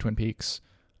Packard in Twin Peaks.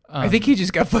 I think he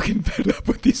just got fucking fed up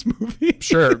with these movies.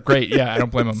 Sure, great, yeah, I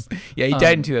don't blame him. Yeah, he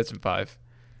died in 2005.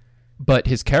 But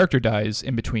his character dies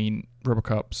in between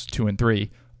RoboCops 2 and 3.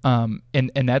 And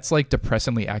that's like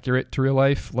depressingly accurate to real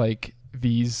life. Like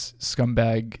these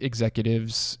scumbag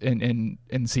executives and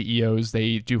CEOs,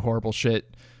 they do horrible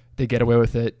shit. They get away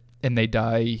with it and they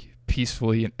die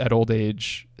peacefully at old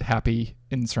age, happy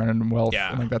and surrounded in wealth.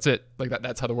 Yeah. And like that's it. Like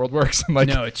that's how the world works. And like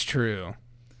No, it's true.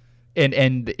 and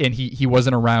he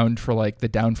wasn't around for like the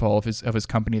downfall of his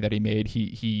company that he made.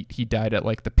 He died at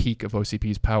like the peak of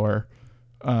OCP's power.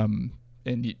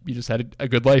 And you just had a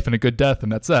good life and a good death,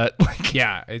 and that's that. Like,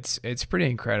 Yeah, it's pretty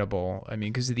incredible. I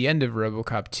mean, because at the end of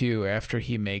RoboCop 2, after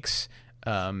he makes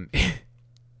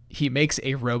he makes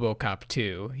a RoboCop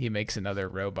 2, he makes another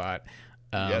robot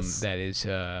Yes. that is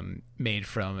made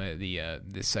from the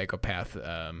psychopath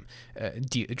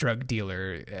drug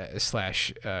dealer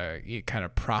slash kind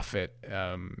of prophet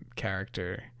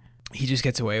character. He just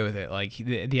gets away with it. Like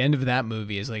the end of that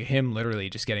movie is like him literally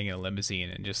just getting in a limousine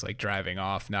and just like driving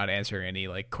off, not answering any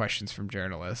like questions from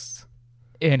journalists.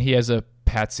 and he has a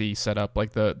patsy set up,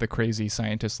 like the crazy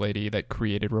scientist lady that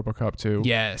created RoboCop 2.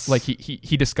 Yes. Like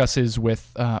he discusses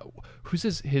with who's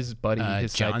his buddy,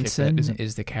 his sidekick Johnson that isn't-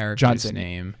 is the character's Johnson.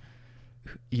 name.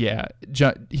 yeah,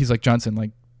 he's like, Johnson,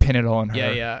 like, pin it all on her.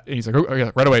 Yeah. And he's like, oh,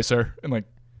 yeah, right away, sir. And like,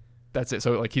 that's it.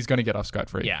 So like, he's gonna get off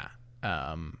scot-free. Yeah.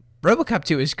 RoboCop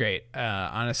 2 is great.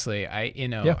 Honestly,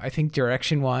 I think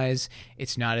direction wise,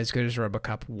 it's not as good as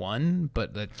RoboCop 1,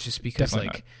 but that's just because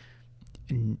Definitely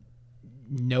like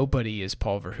nobody is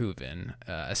Paul Verhoeven,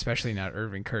 especially not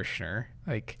Irving Kershner.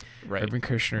 Like Right. Irving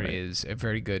Kershner is a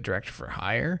very good director for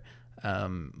hire,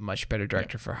 much better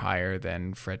director for hire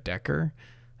than Fred Decker,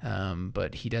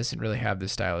 but he doesn't really have the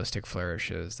stylistic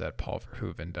flourishes that Paul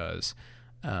Verhoeven does.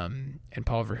 And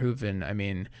Paul Verhoeven, I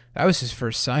mean, that was his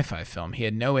first sci-fi film. He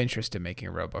had no interest in making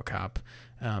a RoboCop,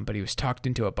 but he was talked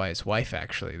into it by his wife,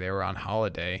 actually. They were on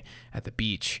holiday at the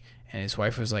beach, and his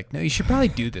wife was like, no, you should probably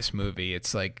do this movie.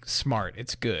 It's, like, smart.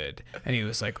 It's good. And he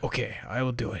was like, okay, I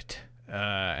will do it.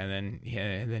 And then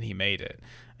he made it.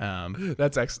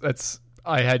 That's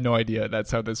I had no idea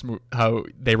that's how how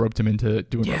they roped him into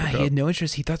doing RoboCop. He had no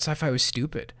interest. He thought sci-fi was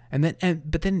stupid.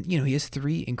 But then, you know, he has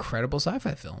 3 incredible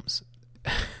sci-fi films.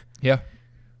 Yeah. I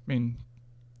mean,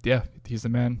 yeah, he's the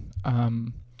man.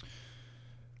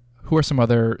 Who are some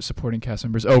other supporting cast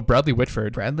members? Oh, Bradley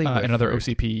Whitford. Another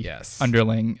OCP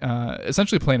underling,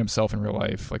 essentially playing himself in real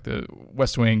life, like the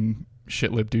West Wing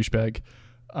shitlib douchebag.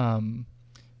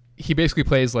 He basically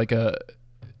plays like a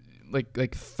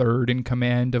like third in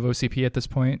command of OCP at this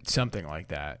point. Something like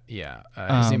that. Yeah.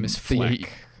 His name is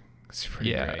Fleck. It's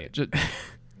pretty great.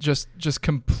 Just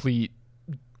complete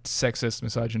sexist,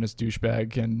 misogynist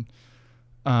douchebag, and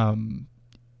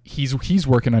he's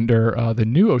working under the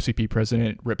new OCP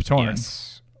president, Rip Torn.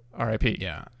 Yes. R.I.P.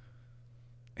 Yeah.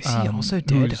 Is he also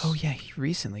dead? Oh yeah, he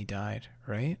recently died,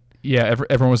 right? Yeah,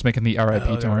 everyone was making the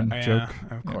R.I.P. Torn joke.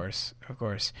 Of course.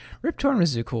 Rip Torn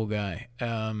was a cool guy.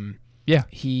 Yeah.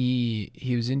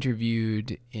 He was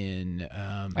interviewed in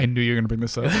I knew you were gonna bring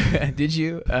this up. Did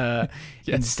you? Yes.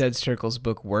 In Stead Sterkel's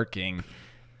book Working.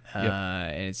 Yep.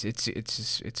 And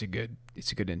it's a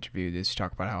good interview. They just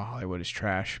talk about how Hollywood is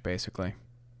trash, basically.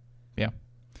 Yeah.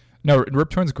 No, Rip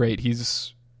Torn's great.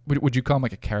 Would you call him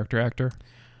like a character actor?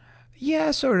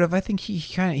 Yeah, sort of. I think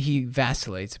he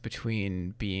vacillates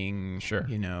between being, Sure,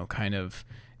 you know, kind of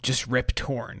just Rip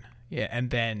Torn, yeah, and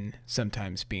then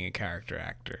sometimes being a character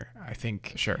actor. I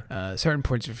think sure. Certain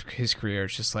points of his career,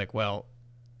 it's just like, well,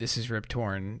 this is Rip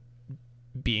Torn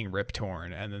being Rip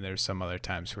Torn, and then there's some other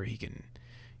times where he can,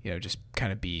 you know, just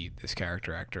kind of be this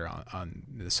character actor on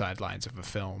the sidelines of a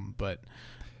film. But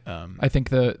I think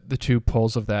the two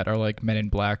poles of that are like Men in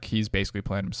Black. He's basically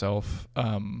playing himself,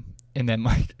 and then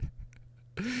like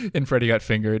in Freddy Got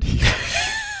Fingered, he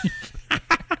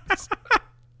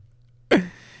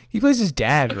plays his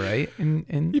dad, right?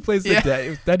 And he plays the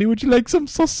dad. Daddy, would you like some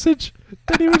sausage?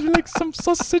 Daddy, would you like some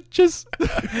sausages?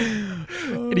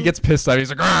 And he gets pissed off. He's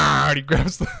like, ah! And he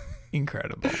grabs the.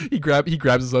 Incredible. He grabs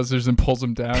his scissors and pulls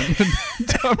him down. And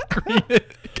Tom Green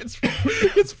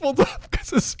gets pulled off because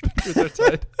his fingers are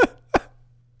tied.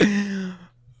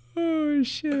 Oh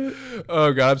shit.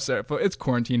 Oh god, I'm sorry. It's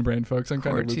quarantine brain, folks. I'm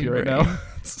kind of loopy right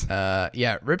now.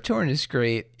 Yeah, Rip Torn is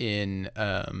great in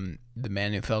The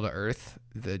Man Who Fell to Earth,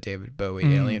 the David Bowie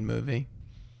alien movie.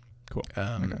 Cool.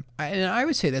 Okay. I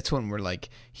would say that's one where like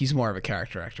he's more of a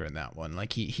character actor in that one.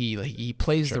 Like he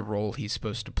plays the role he's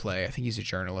supposed to play. I think he's a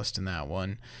journalist in that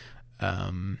one.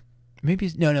 Maybe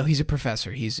he's a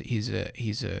professor. He's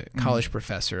a college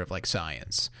professor of like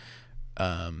science.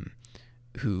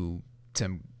 Who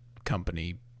some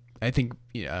company, I think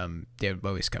David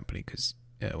Bowie's company, because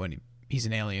when he's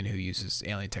an alien who uses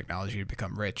alien technology to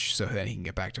become rich, so then he can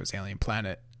get back to his alien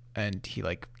planet, and he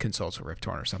like consults with Rip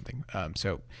Torn or something.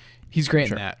 So he's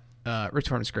great in that. Rip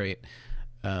Torn is great.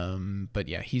 But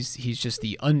yeah, he's just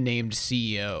the unnamed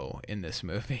CEO in this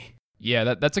movie.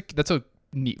 Yeah, that's a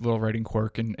neat little writing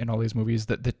quirk in all these movies,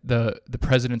 that the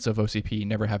presidents of OCP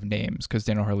never have names, because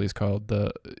Daniel Harley's called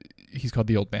the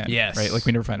old man. Yes. Right? Like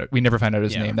we never find out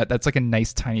his name. That's like a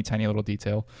nice tiny little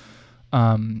detail.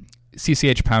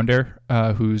 CCH Pounder,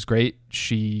 who's great.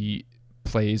 She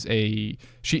plays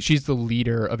she's the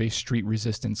leader of a street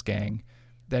resistance gang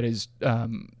that is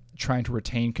trying to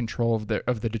retain control of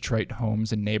the Detroit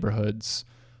homes and neighborhoods.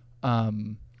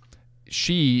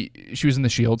 She was in The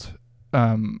Shield.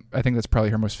 I think that's probably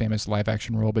her most famous live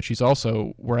action role, but she's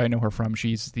also, where I know her from,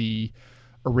 she's the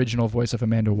original voice of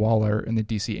Amanda Waller in the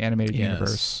DC animated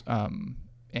universe.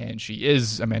 And she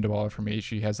is Amanda Waller for me.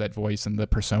 She has that voice and the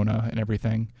persona and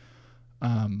everything.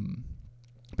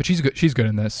 But she's good. She's good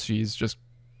in this. She's just,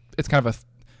 it's kind of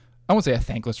I won't say a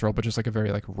thankless role, but just like a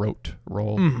very like rote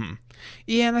role. Mm-hmm.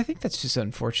 Yeah, and I think that's just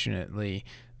unfortunately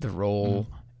the role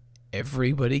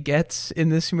everybody gets in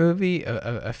this movie,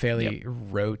 a fairly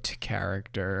rote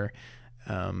character.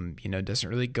 Doesn't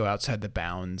really go outside the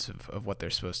bounds of what they're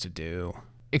supposed to do.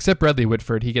 Except Bradley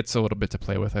Whitford, he gets a little bit to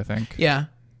play with, I think. Yeah,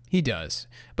 he does,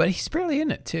 but he's barely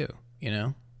in it too.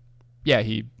 Yeah,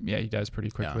 he dies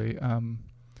pretty quickly. Yeah.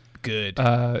 Good.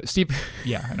 Steve.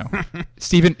 Yeah, I know.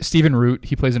 Stephen Root.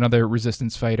 He plays another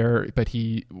resistance fighter, but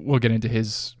we'll get into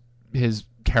his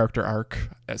character arc,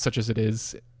 such as it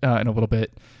is, in a little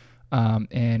bit.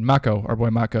 And Mako, our boy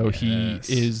Mako, Yes. he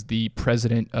is the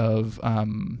president of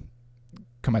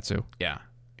Komatsu. Yeah.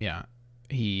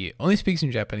 He only speaks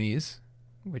in Japanese,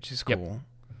 which is cool.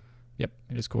 Yep,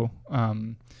 it is cool.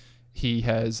 He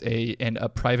has a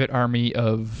private army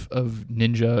of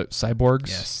ninja cyborgs.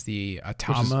 Yes, the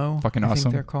Atomo. Fucking I think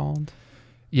awesome. they're called.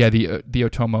 Yeah, the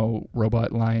Otomo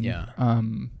robot line. Yeah.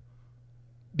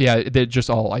 Yeah, they're just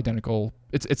all identical.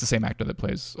 It's the same actor that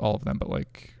plays all of them, but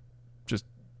like just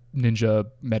ninja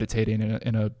meditating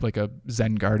in a like a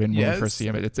Zen garden when we first see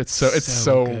him. It's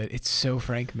so good. It's so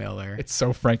Frank Miller. It's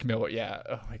so Frank Miller. Yeah.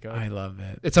 Oh my god. I love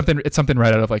it. It's something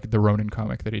right out of like the Ronin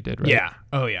comic that he did, right? Yeah.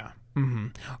 Oh yeah. Mm-hmm.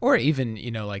 Or even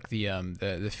like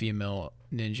the female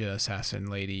ninja assassin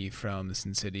lady from the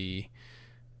Sin City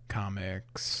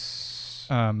comics.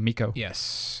 Miko.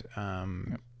 Yes.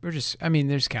 We're just. I mean,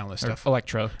 there's countless stuff.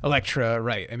 Elektra,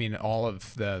 right? I mean, all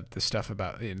of the stuff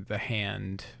about the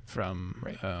hand from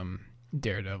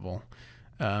Daredevil,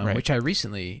 which I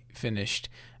recently finished.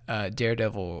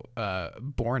 Daredevil,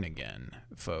 Born Again,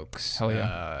 folks. Hell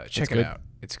yeah! Check it out.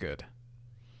 It's good.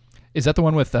 Is that the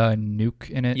one with Nuke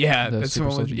in it? Yeah, the that's the Super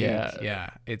one with Soldier? Nuke.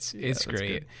 Yeah, it's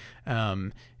great.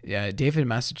 David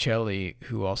Mazzucchelli,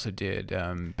 who also did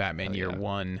Batman Year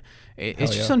One.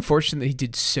 It's just unfortunate that he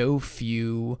did so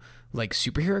few like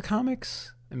superhero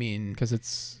comics. I mean, because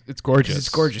it's gorgeous. It's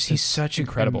gorgeous. He's such an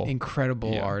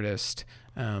incredible artist.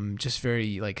 Just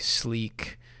very like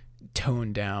sleek,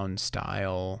 toned down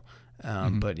style.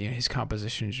 But his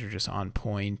compositions are just on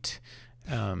point.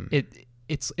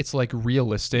 It's like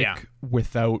realistic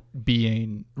without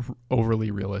being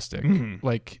overly realistic. Mm-hmm.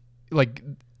 Like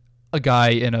a guy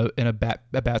in a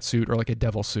bat suit or like a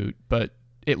devil suit, but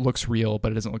it looks real,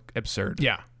 but it doesn't look absurd.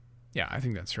 Yeah, I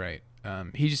think that's right.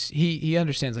 He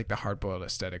understands like the hard-boiled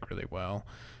aesthetic really well.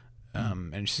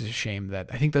 And it's just a shame that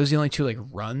I think those are the only two like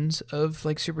runs of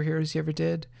like superheroes he ever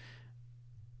did.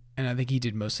 And I think he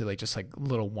did mostly like just like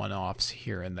little one-offs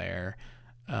here and there.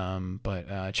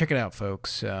 But check it out,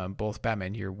 folks. Both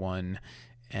Batman Year One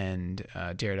and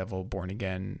Daredevil Born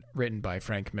Again, written by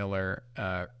Frank Miller,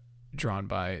 drawn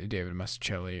by David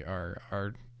Mazzucchelli,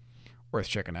 are worth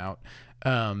checking out.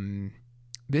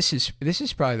 This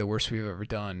is probably the worst we've ever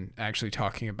done, actually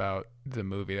talking about the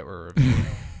movie that we're reviewing.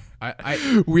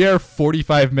 We are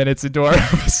 45 minutes into our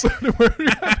episode.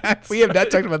 We have not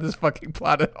talked about this fucking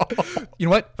plot at all. You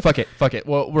know what? Fuck it.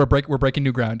 Well, we're breaking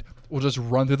new ground. We'll just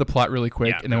run through the plot really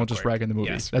quick, and then we'll just rag on the movie.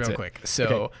 Yes, that's real it. Quick.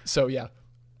 So yeah,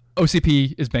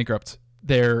 OCP is bankrupt.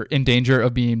 They're in danger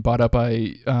of being bought up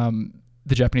by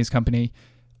the Japanese company.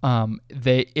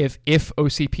 If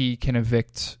OCP can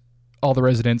evict all the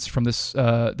residents from this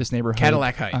neighborhood,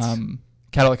 Cadillac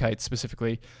Heights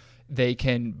specifically, they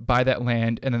can buy that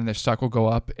land, and then their stock will go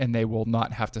up, and they will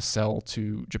not have to sell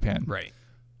to Japan. Right.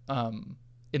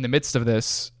 In the midst of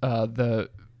this, the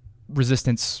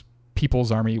resistance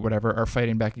People's Army, whatever, are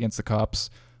fighting back against the cops.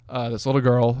 This little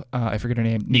girl, I forget her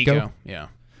name, Nico.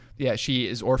 Yeah, she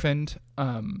is orphaned,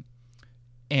 and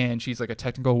she's like a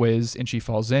technical whiz, and she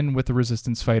falls in with the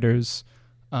resistance fighters.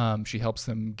 She helps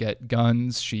them get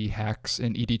guns. She hacks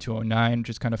an ED-209, which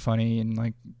is kind of funny and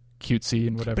like cutesy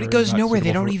and whatever. But it goes nowhere.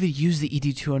 They don't even use the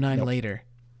ED-209 later.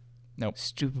 Nope.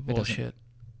 Stupid bullshit.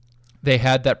 They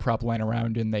had that prop line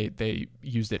around, and they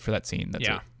used it for that scene. That's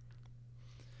it.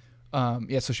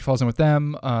 So she falls in with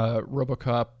them.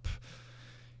 RoboCop.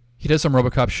 He does some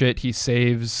RoboCop shit. He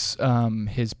saves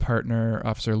his partner,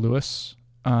 Officer Lewis,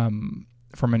 from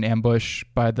an ambush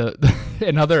by the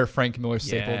another Frank Miller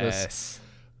staple. This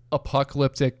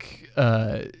apocalyptic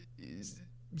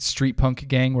street punk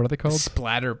gang. What are they called?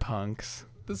 Splatter punks.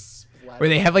 Where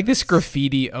they have like this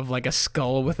graffiti of like a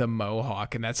skull with a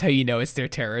mohawk, and that's how you know it's their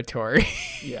territory.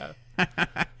 Yeah.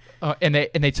 And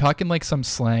they talk in like some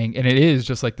slang, and it is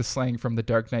just like the slang from The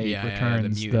Dark Knight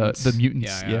Returns. The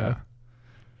mutants. Yeah.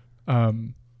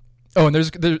 And there's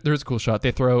a cool shot.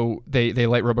 They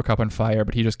light RoboCop on fire,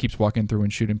 but he just keeps walking through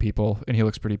and shooting people, and he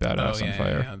looks pretty badass on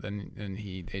fire. Yeah.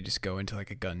 Then they just go into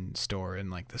like a gun store, and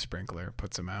like the sprinkler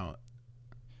puts him out.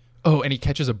 Oh, and he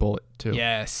catches a bullet too.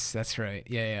 Yes, that's right.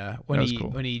 Yeah. When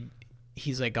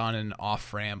he's like on an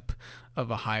off ramp of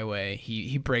a highway,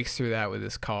 he breaks through that with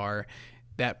his car.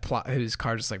 His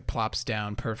car just like plops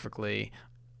down perfectly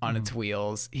on its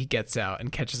wheels. He gets out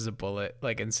and catches a bullet,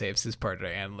 like, and saves his partner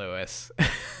Ann Lewis.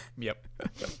 Yep.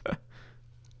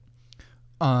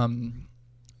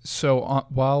 So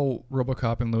while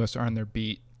RoboCop and Lewis are on their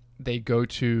beat, they go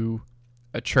to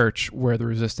a church where the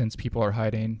Resistance people are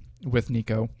hiding with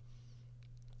Nico.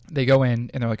 They go in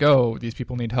and they're like, "Oh, these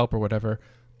people need help or whatever."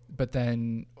 But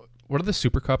then, what are the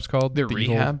super cops called? The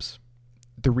rehabs.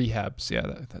 The rehabs. Yeah,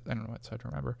 I don't know. It's hard to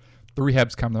remember. The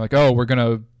rehabs come. They're like, "Oh, we're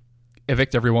gonna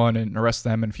evict everyone and arrest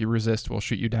them, and if you resist, we'll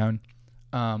shoot you down."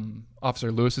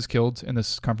 Officer Lewis is killed in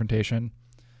this confrontation.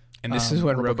 And this is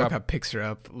when RoboCop picks her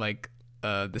up, like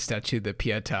the statue, the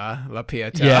Pietà, La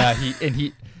Pietà. Yeah,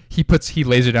 he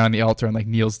lays her down on the altar and like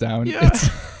kneels down. Yeah.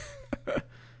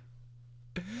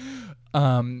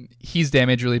 He's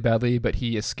damaged really badly, but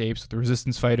he escapes with the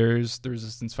Resistance fighters. The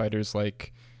Resistance fighters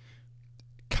like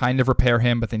kind of repair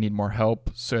him, but they need more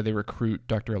help, so they recruit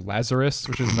Dr. Lazarus,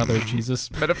 which is another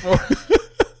Jesus metaphor.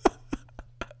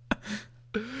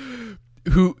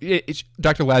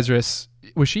 Dr. Lazarus,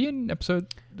 was she in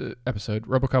episode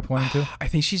RoboCop 1 and 2? I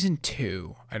think she's in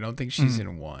 2. I don't think she's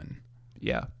in 1.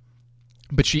 Yeah.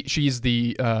 But she's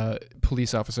the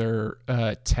police officer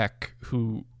tech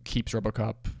who keeps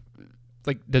RoboCop,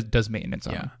 like does maintenance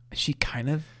on him. She's kind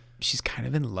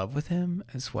of in love with him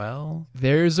as well.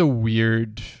 There's a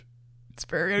weird, it's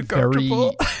very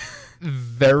uncomfortable,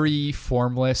 very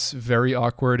formless, very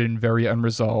awkward, and very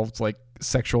unresolved like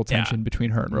sexual tension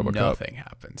between her and RoboCop. Nothing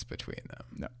happens between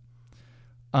them.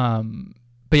 No.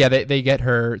 But yeah, they get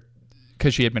her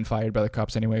because she had been fired by the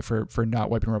cops anyway for not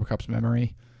wiping RoboCop's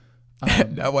memory.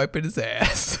 Not wiping his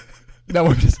ass. Not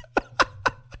wiping his.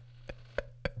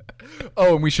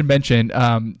 Oh, and we should mention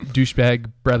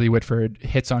douchebag Bradley Whitford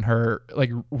hits on her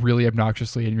like really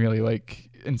obnoxiously and really like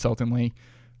insultingly,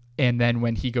 and then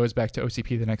when he goes back to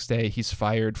OCP the next day, he's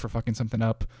fired for fucking something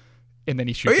up, and then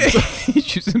he shoots himself. He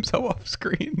shoots himself off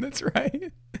screen. That's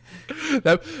right.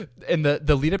 And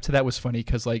the lead up to that was funny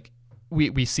because like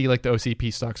we see like the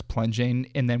OCP stocks plunging,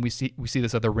 and then we see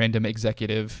this other random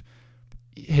executive.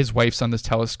 His wife's on this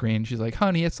telescreen. She's like,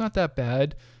 "Honey, it's not that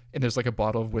bad." And there's like a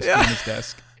bottle of whiskey on his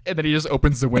desk. And then he just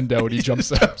opens the window and he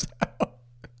jumps out.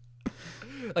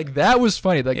 Like that was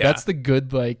funny. Like that's the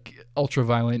good like ultra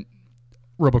violent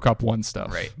RoboCop 1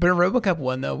 stuff. Right. But in RoboCop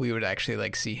 1 though, we would actually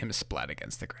like see him splat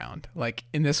against the ground. Like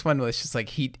in this one, it's just like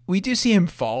we do see him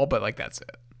fall, but like that's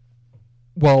it.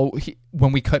 Well,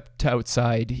 when we cut to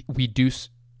outside, we do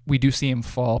see him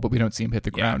fall, but we don't see him hit the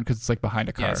ground because it's like behind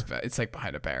a car. Yeah, it's like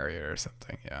behind a barrier or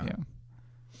something. Yeah.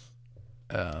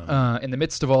 In the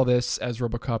midst of all this, as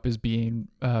RoboCop is being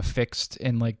fixed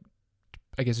and like,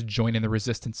 I guess joining the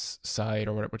Resistance side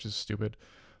or whatever, which is stupid.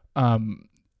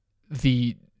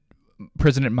 The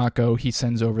President Mako, he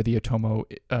sends over the Otomo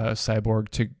cyborg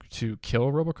to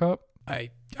kill RoboCop. I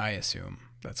assume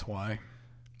that's why.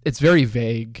 It's very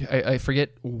vague. I forget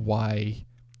why.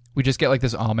 We just get like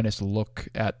this ominous look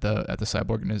at the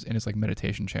cyborg in his like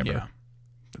meditation chamber. Yeah,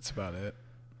 that's about it.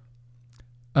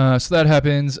 So that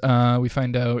happens. We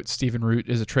find out Stephen Root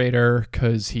is a traitor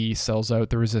because he sells out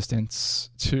the Resistance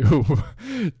to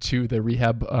the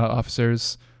rehab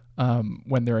officers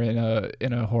when they're in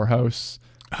a whorehouse.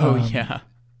 Oh yeah.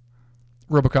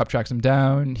 RoboCop tracks him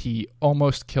down. He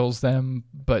almost kills them,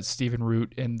 but Stephen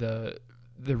Root and the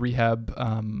rehab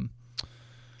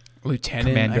lieutenant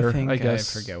commander, I think, I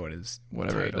guess, I forget what his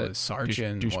whatever title is.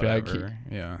 Sergeant, douchebag.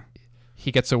 Whatever.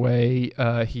 He gets away.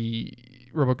 He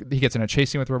gets in a chase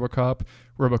scene with RoboCop.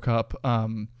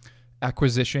 RoboCop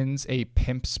acquisitions a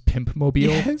pimp's pimp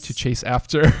mobile to chase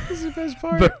after. This is the best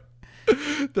part.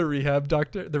 the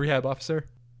rehab officer.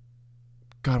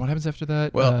 God, what happens after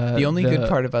that? Well, the only good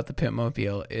part about the pimp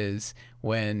mobile is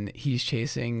when he's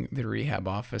chasing the rehab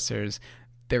officers.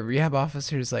 The rehab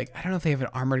officers, like, I don't know if they have an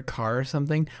armored car or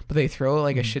something, but they throw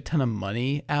like a shit ton of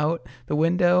money out the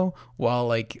window while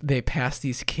like they pass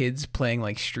these kids playing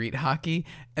like street hockey,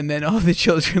 and then all the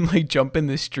children like jump in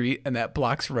the street, and that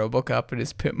blocks RoboCop and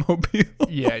his pimp mobile.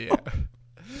 Yeah.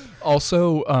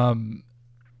 Also,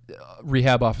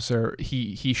 rehab officer,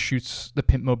 he shoots the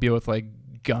pimp mobile with like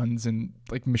guns and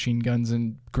like machine guns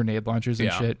and grenade launchers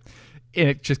and shit. And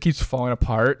it just keeps falling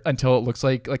apart until it looks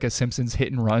like a Simpsons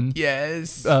hit and run.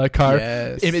 Yes. Car.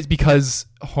 Yes. And it's because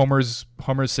Homer's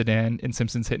sedan in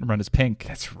Simpsons Hit and Run is pink.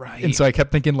 That's right. And so I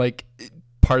kept thinking like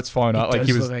parts falling out, like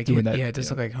he was doing that. Yeah, it does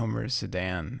look like Homer's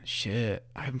sedan. Shit,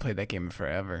 I haven't played that game in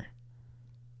forever.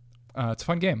 It's a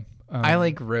fun game. I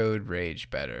like Road Rage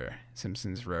better.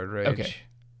 Simpsons Road Rage. Okay.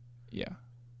 Yeah.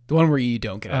 The one where you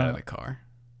don't get out of the car.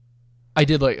 I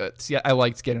did like it. Yeah, I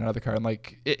liked getting out of the car, and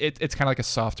like it's kind of like a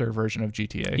softer version of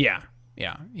GTA.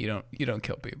 Yeah. You don't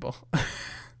kill people.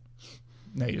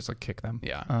 No, you just like kick them.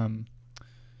 Yeah.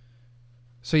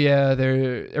 So yeah,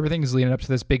 everything's leading up to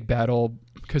this big battle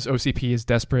because OCP is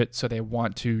desperate, so they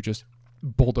want to just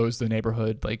bulldoze the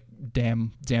neighborhood, like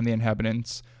damn the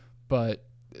inhabitants. But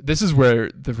this is where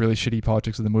the really shitty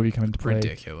politics of the movie come into play.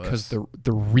 Ridiculous. Because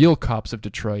the real cops of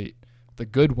Detroit, the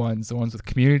good ones, the ones with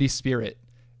community spirit,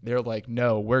 they're like,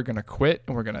 no, we're gonna quit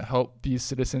and we're gonna help these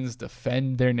citizens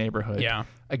defend their neighborhood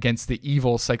against the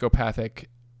evil, psychopathic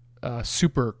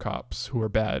super cops who are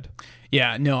bad.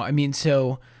 Yeah. No, I mean,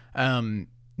 so.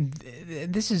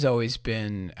 This has always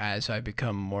been, as I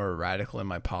become more radical in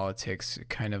my politics,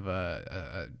 kind of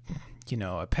a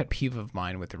pet peeve of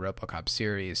mine with the RoboCop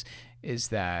series is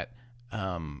that,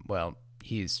 well,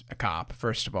 he's a cop,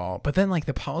 first of all, but then like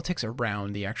the politics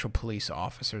around the actual police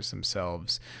officers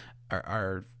themselves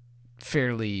are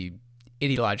fairly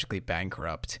ideologically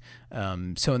bankrupt.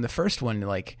 So in the first one,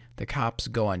 like the cops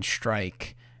go on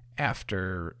strike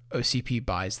after OCP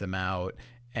buys them out.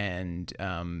 And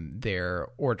they're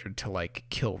ordered to like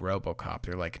kill RoboCop.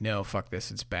 They're like, no, fuck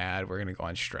this, it's bad. We're gonna go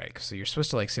on strike. So you're supposed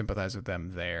to like sympathize with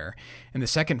them there. In the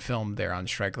second film, they're on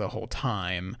strike the whole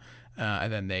time,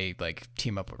 and then they like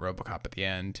team up with RoboCop at the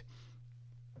end.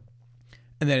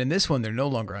 And then in this one, they're no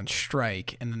longer on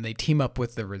strike, and then they team up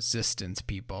with the Resistance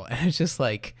people. And it's just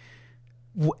like,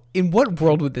 in what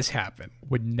world would this happen?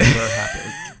 Would never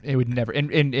happen. It would never.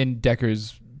 In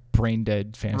Decker's brain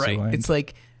dead fantasy line. It's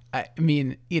like. I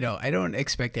mean, I don't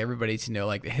expect everybody to know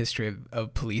like the history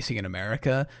of policing in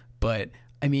America, but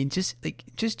I mean, just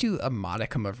do a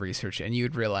modicum of research and you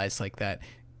would realize like that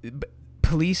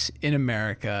police in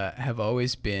America have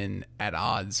always been at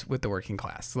odds with the working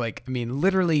class. Like, I mean,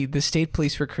 literally the state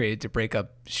police were created to break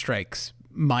up strikes,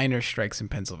 minor strikes in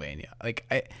Pennsylvania.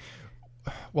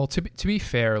 Well, to be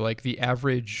fair, like the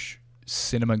average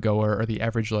cinema goer or the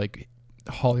average like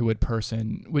Hollywood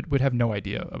person would have no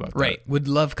idea about that. Right. Would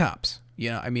love cops.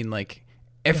 I mean, like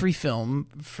every film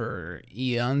for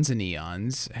eons and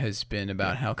eons has been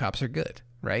about how cops are good,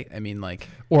 right? I mean, like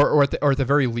or at the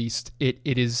very least it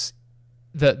is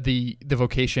the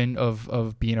vocation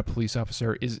of being a police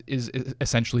officer is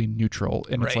essentially neutral,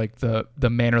 and it's like the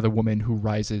man or the woman who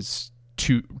rises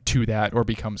to that or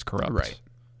becomes corrupt. Right.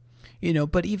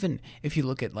 But even if you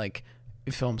look at like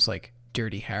films like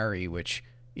Dirty Harry, which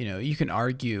you can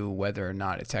argue whether or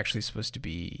not it's actually supposed to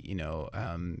be,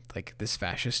 like this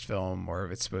fascist film, or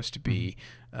if it's supposed to be,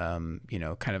 kind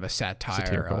of a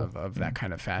satire of that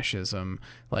kind of fascism.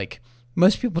 Like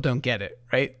most people don't get it,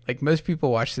 right? Like most people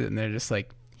watch it and they're just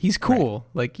like, he's cool.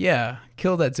 Right. Like, yeah,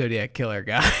 kill that Zodiac killer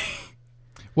guy.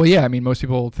 Well, yeah, I mean, most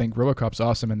people think RoboCop's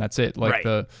awesome and that's it. Like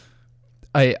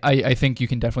I think you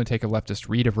can definitely take a leftist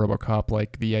read of RoboCop,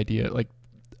 like the idea, like,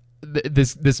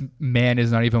 this man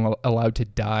is not even allowed to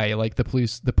die. Like the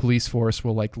police force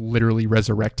will like literally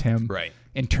resurrect him, right,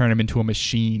 and turn him into a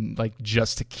machine, like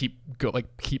just to keep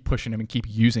pushing him and keep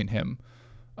using him.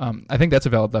 I think that's a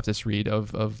valid leftist read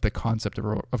of the concept of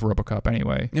RoboCop.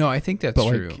 Anyway, no, I think that's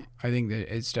true. I think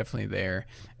that it's definitely there.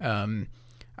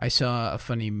 I saw a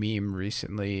funny meme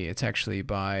recently. It's actually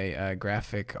by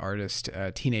graphic artist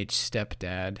Teenage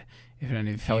Stepdad. If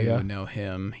any of you know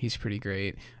him, he's pretty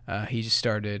great. He just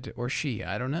started, or she,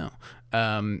 I don't know.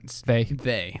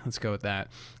 They. Let's go with that.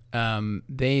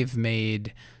 They've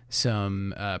made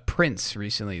some prints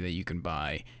recently that you can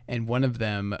buy, and one of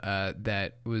them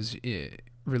that was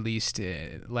released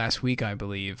last week, I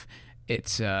believe.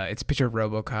 It's a picture of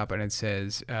RoboCop, and it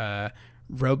says,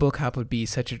 "RoboCop would be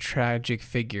such a tragic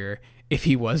figure if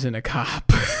he wasn't a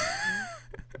cop."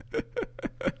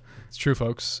 It's true,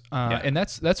 folks. And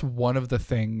that's one of the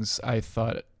things I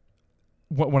thought,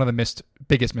 one of the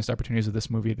biggest missed opportunities of this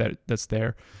movie that's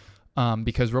there.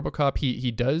 Because RoboCop,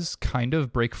 he does kind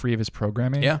of break free of his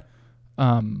programming. Yeah.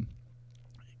 And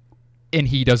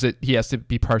he does it, he has to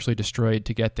be partially destroyed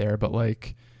to get there, but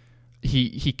like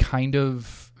he kind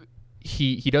of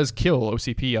he does kill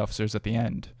OCP officers at the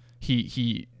end.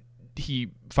 He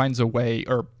finds a way,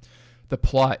 or the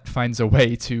plot finds a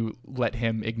way to let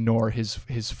him ignore his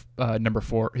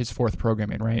fourth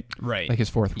programming, right? Right. Like his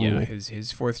fourth rule. Yeah,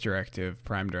 his fourth directive,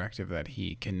 prime directive, that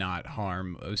he cannot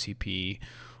harm OCP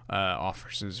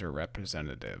officers or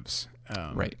representatives.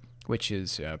 Right. Which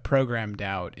is programmed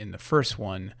out in the first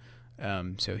one,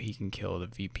 so he can kill the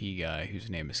VP guy whose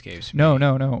name escapes me. No.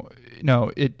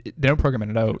 They don't program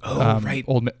it out. Oh, right.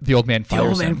 The old man fires him. The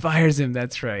old man fires him.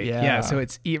 That's right. Yeah. So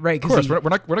it's right. Of course, we're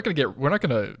not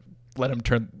gonna let him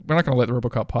turn. We're not gonna let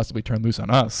RoboCop possibly turn loose on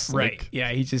us. Right. Like,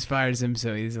 yeah. He just fires him,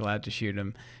 so he's allowed to shoot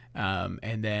him.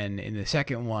 And then in the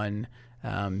second one,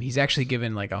 he's actually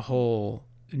given like a whole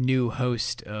new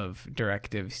host of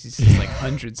directives. He's just like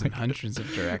hundreds and hundreds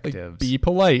of directives. Like, be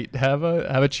polite. Have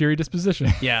a cheery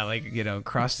disposition. Yeah, like,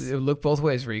 look both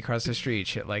ways where you cross the street,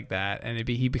 shit like that, and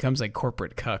he becomes like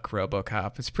corporate cuck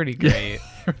RoboCop. It's pretty great.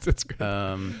 It's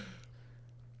great.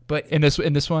 But in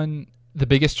this one, the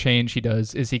biggest change he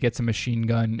does is he gets a machine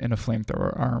gun and a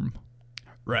flamethrower arm.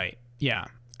 Right. Yeah.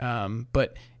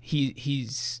 But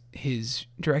his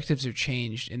directives are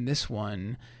changed in this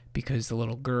one because the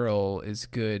little girl is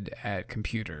good at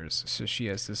computers. So she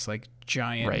has this like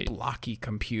giant blocky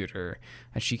computer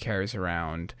that she carries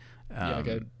around. Like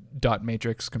a dot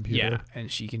matrix computer. Yeah,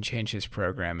 and she can change his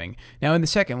programming. Now in the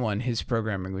second one, his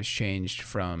programming was changed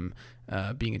from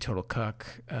being a total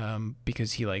cuck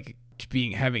because he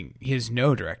has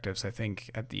no directives, I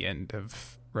think, at the end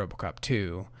of RoboCop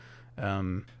 2.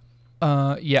 I'm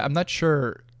not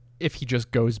sure if he just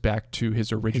goes back to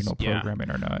his original programming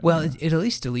or not. Well, it at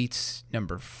least deletes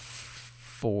number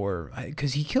 4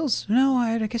 because he kills. No,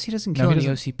 I guess he doesn't kill any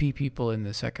OCP people in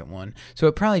the second one. So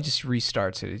it probably just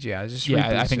restarts it. Yeah, I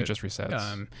think it just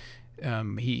resets.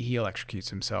 He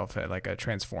electrocutes himself at like a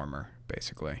transformer,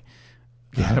 basically.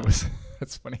 Yeah,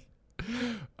 that's funny.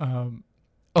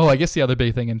 I guess the other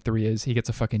big thing in 3 is he gets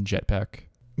a fucking jetpack.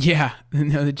 Yeah,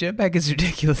 no, the jetpack is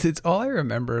ridiculous. It's all I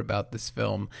remember about this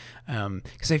film,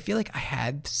 because I feel like I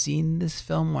had seen this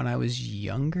film when I was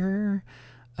younger,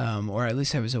 or at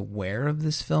least I was aware of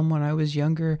this film when I was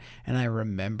younger, and I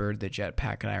remembered the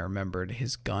jetpack and I remembered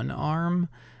his gun arm.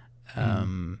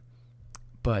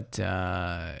 But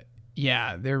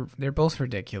yeah, they're both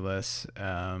ridiculous.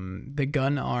 The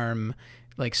gun arm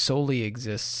like solely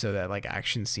exists so that like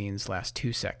action scenes last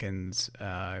 2 seconds,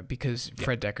 because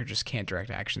Fred Dekker just can't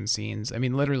direct action scenes. I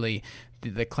mean, literally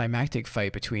the climactic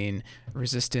fight between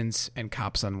resistance and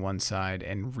cops on one side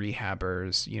and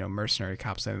rehabbers, mercenary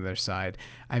cops on the other side.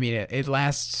 I mean, it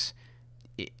lasts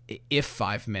if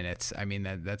 5 minutes. I mean,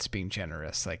 that's being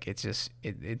generous. Like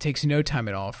it takes no time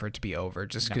at all for it to be over,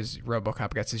 just because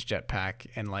RoboCop gets his jetpack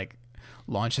and like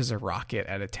launches a rocket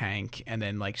at a tank and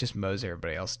then like just mows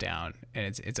everybody else down,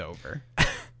 and it's over.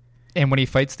 And when he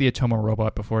fights the Atomo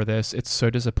robot before this, it's so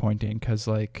disappointing because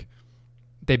like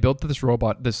they built this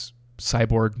robot, this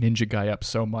cyborg ninja guy up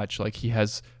so much. Like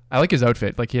I like his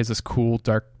outfit. Like he has this cool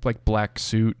dark like black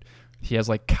suit. He has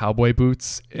like cowboy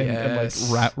boots and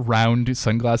like round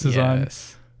sunglasses on.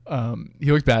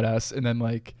 He looks badass, and then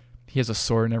like he has a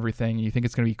sword and everything. And you think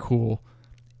it's gonna be cool,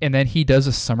 and then he does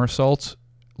a somersault,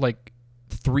 like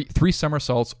three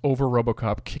somersaults over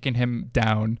RoboCop, kicking him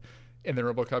down, and then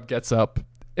RoboCop gets up,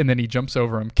 and then he jumps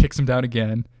over him, kicks him down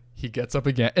again. He gets up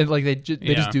again, and like they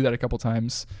just do that a couple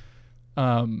times.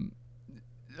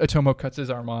 Atomo cuts his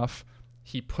arm off.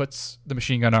 He puts the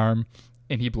machine gun arm,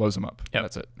 and he blows him up. Yeah,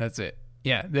 that's it.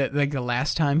 Yeah, the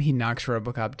last time he knocks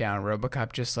RoboCop down,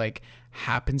 RoboCop just like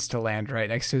happens to land right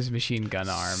next to his machine gun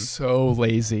arm. So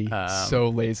lazy,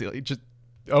 Like, just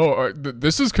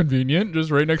this is convenient,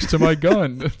 just right next to my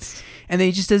gun. And then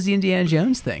he just does the Indiana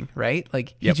Jones thing, right?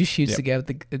 Like he just shoots the guy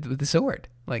with the sword.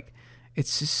 Like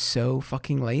it's just so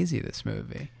fucking lazy, this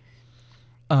movie.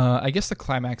 I guess the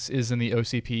climax is in the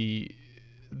OCP,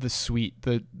 the suite,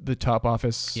 the top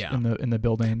office in the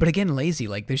building. But again, lazy.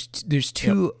 Like there's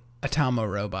two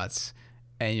Atomo robots,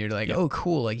 and you're like, oh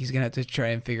cool, like he's gonna have to try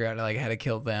and figure out like how to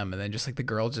kill them, and then just like the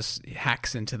girl just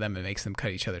hacks into them and makes them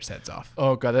cut each other's heads off.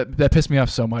 Oh god, that pissed me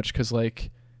off so much because like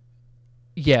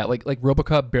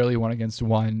RoboCop barely won against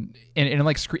one, and in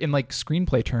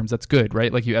screenplay terms, that's good,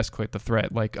 right? Like you escalate the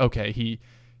threat. Like okay,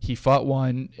 he fought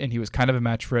one and he was kind of a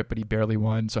match for it, but he barely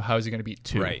won. So how is he going to beat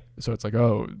two? Right. So it's like,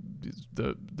 oh,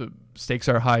 the stakes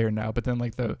are higher now. But then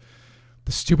like the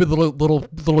stupid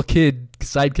little kid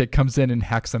sidekick comes in and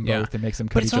hacks them both and makes them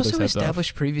cut each other's heads off. But it's also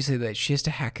established previously that she has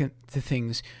to hack into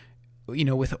things,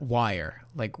 with wire,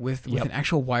 like with an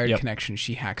actual wired connection.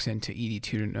 She hacks into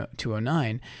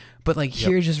ED209, but like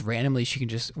here, just randomly, she can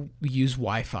just use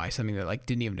Wi-Fi, something that like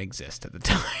didn't even exist at the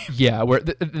time. Yeah, where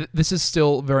this is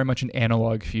still very much an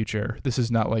analog future. This is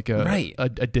not like a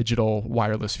digital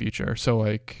wireless future. So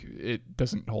like it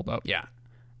doesn't hold up. Yeah.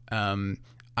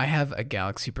 I have a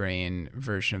Galaxy Brain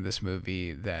version of this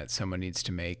movie that someone needs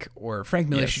to make, or Frank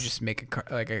Miller should just make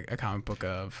a comic book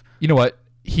of. You know what?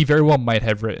 He very well might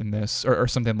have written this or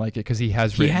something like it because he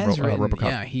has written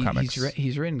RoboCop comics.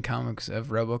 He's written comics of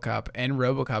RoboCop, and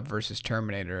RoboCop versus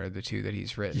Terminator are the two that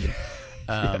he's written.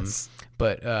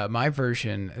 But my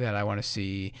version that I want to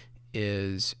see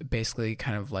is basically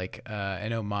kind of like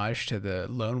an homage to the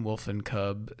Lone Wolf and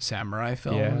Cub samurai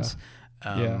films.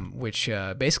 Which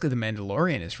basically The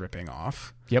Mandalorian is ripping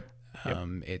off. Yep.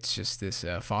 It's just this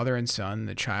father and son.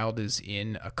 The child is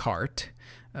in a cart,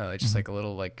 just like a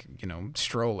little like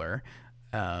stroller,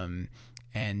 and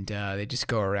they just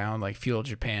go around like feudal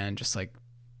Japan, just like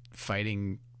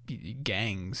fighting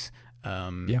gangs.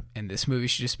 And this movie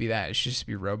should just be that. It should just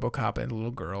be RoboCop and a little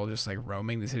girl just like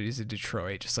roaming the cities of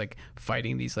Detroit, just like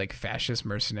fighting these like fascist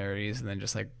mercenaries, and then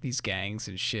just like these gangs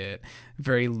and shit.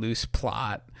 Very loose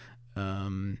plot.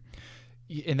 And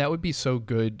that would be so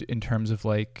good in terms of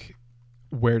like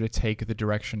where to take the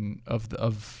direction of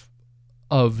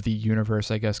the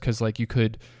universe, I guess, because like you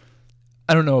could,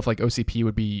 I don't know if like OCP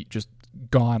would be just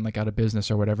gone like out of business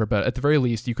or whatever, but at the very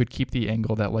least you could keep the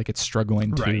angle that like it's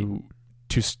struggling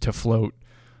to float,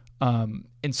 and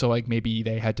so like maybe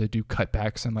they had to do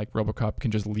cutbacks and like RoboCop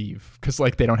can just leave because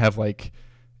like they don't have like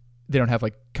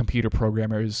computer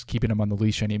programmers keeping them on the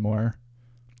leash anymore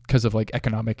because of like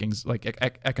economic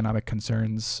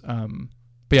concerns.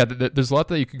 But yeah, there's a lot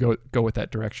that you could go with that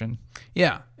direction.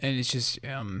 Yeah, and it's just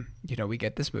we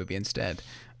get this movie instead.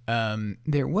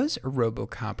 There was a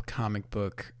RoboCop comic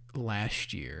book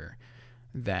last year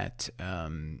that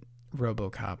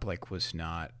RoboCop like was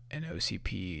not an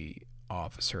OCP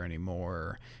officer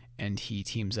anymore, and he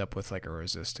teams up with like a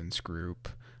resistance group.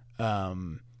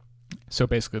 So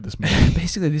basically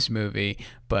this movie,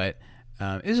 but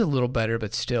it was a little better,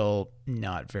 but still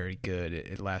not very good.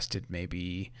 It lasted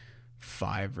maybe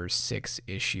 5 or 6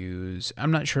 issues.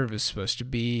 I'm not sure if it was supposed to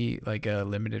be like a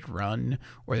limited run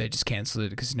or they just canceled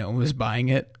it because no one was buying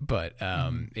it. But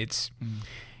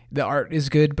the art is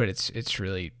good, but it's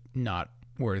really not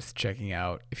worth checking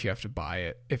out if you have to buy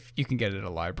it. If you can get it at a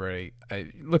library,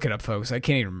 look it up, folks. I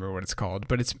can't even remember what it's called,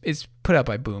 but it's put out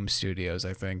by Boom Studios,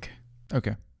 I think.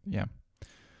 Okay, yeah.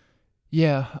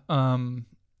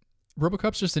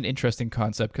 RoboCop's just an interesting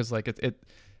concept because like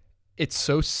it's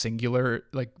so singular.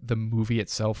 Like the movie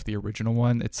itself, the original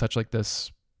one, it's such like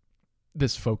this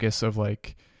focus of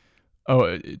like,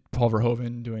 Paul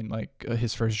Verhoeven doing like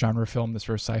his first genre film, this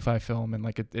first sci-fi film, and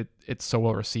like it's so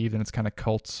well received, and it's kind of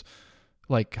cult,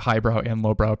 like highbrow and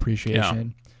lowbrow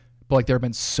appreciation. Yeah. But like there have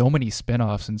been so many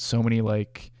spin-offs and so many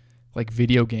like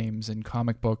video games and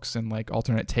comic books and like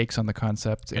alternate takes on the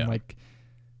concept. And like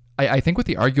I think with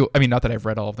the not that I've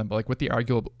read all of them, but like with the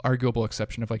arguable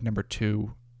exception of like number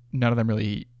 2, none of them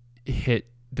really hit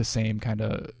the same kind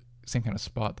of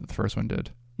spot that the first one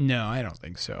did. No, I don't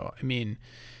think so. I mean,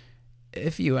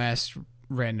 if you asked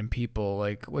random people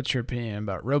like, what's your opinion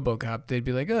about RoboCop, they'd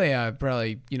be like, oh yeah,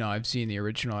 probably, I've seen the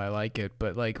original, I like it.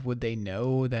 But like, would they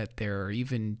know that there are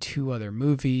even 2 other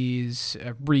movies,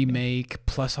 a remake,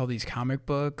 plus all these comic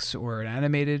books, or an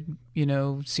animated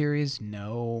series?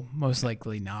 No, most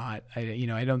likely not.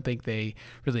 I don't think they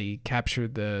really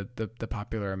captured the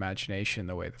popular imagination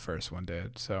the way the first one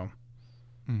did. So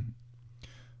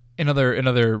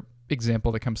another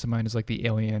example that comes to mind is like the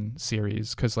Alien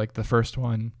series, because like the first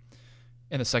one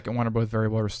and the second one are both very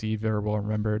well received, very well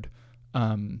remembered.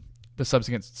 The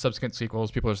subsequent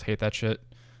sequels, people just hate that shit.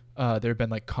 There have been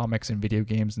like comics and video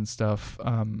games and stuff.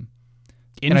 And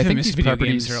I think these video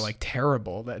games are like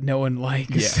terrible that no one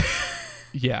likes.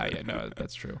 Yeah, no,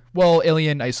 that's true. Well,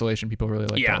 Alien Isolation, people really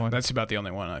like that one. Yeah, that's about the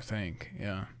only one, I think.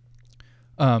 Yeah.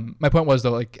 My point was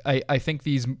though, like I think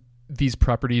these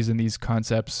properties and these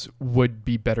concepts would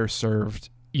be better served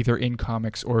either in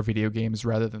comics or video games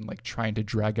rather than like trying to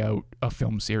drag out a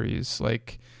film series.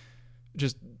 Like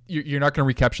just you're not going to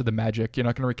recapture the magic. You're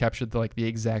not going to recapture the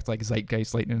exact like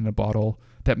zeitgeist lightning in a bottle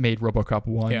that made RoboCop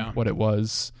 1 what it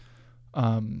was.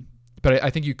 But I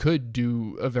think you could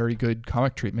do a very good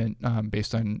comic treatment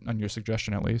based on your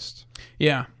suggestion at least.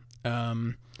 Yeah.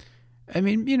 I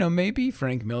mean, maybe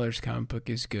Frank Miller's comic book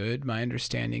is good. My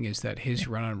understanding is that his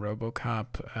run on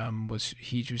RoboCop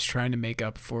he was trying to make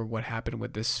up for what happened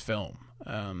with this film.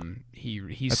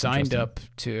 He signed up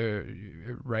to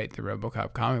write the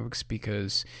RoboCop comic books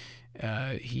because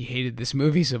he hated this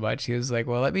movie so much. He was like,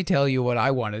 well, let me tell you what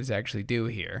I wanted to actually do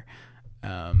here.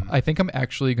 I think I'm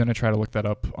actually going to try to look that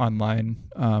up online.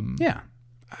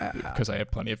 Because I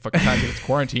have plenty of fucking time. It's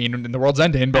quarantine and the world's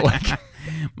ending, but like,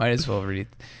 might as well read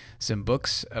some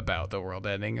books about the world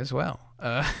ending as well.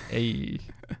 Or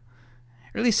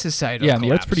at least societal collapse,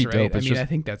 that's pretty right? dope. I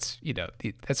think that's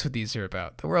that's what these are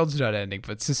about. The world's not ending,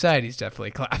 but society's definitely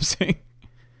collapsing.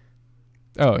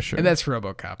 Oh, sure. And that's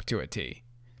RoboCop to a T.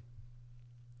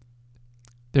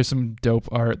 There's some dope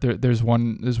art. There's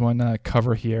one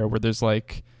cover here where there's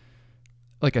like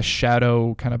a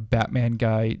shadow kind of Batman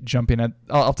guy jumping at.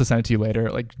 I'll have to send it to you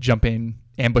later. Like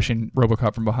ambushing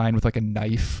RoboCop from behind with like a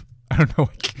knife. I don't know.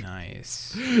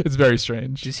 Nice. It's very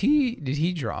strange. Did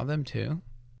he draw them too?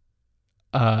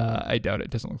 I doubt it.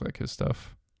 Doesn't look like his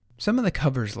stuff. Some of the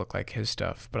covers look like his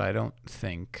stuff, but I don't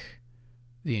think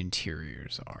the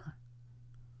interiors are.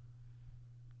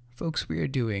 folks, we are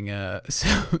doing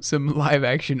some live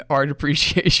action art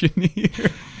appreciation here.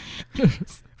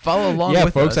 Follow along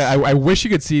with folks, us. I wish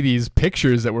you could see these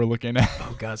pictures that we're looking at.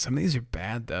 Oh god, some of these are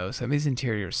bad though. Some of these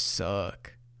interiors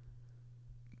suck.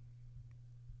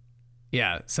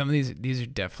 Yeah, some of these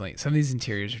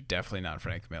interiors are definitely not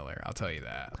Frank Miller. I'll tell you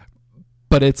that.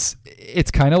 But it's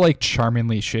kind of like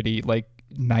charmingly shitty. Like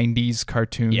 90s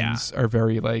cartoons are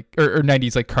very like, or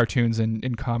 90s like cartoons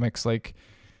in comics. Like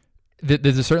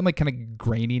there's a certain like kind of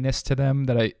graininess to them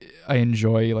that I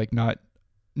enjoy. Like not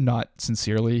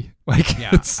sincerely. Like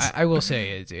I will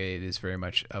say it is very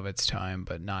much of its time,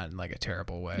 but not in like a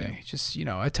terrible way. Yeah. Just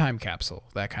a time capsule.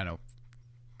 That kind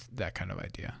of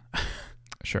idea.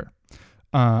 Sure.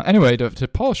 Anyway, to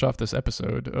polish off this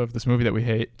episode of this movie that we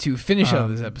hate. To finish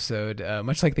off this episode,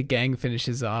 much like the gang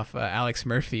finishes off Alex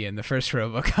Murphy in the first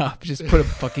RoboCop, just put a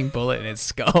fucking bullet in his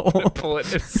skull.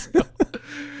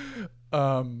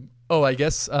 I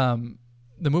guess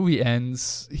the movie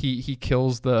ends. He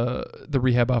kills the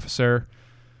rehab officer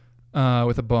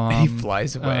with a bomb. And he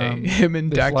flies away. Him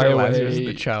and Dr. Lazarus and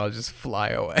the child just fly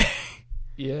away.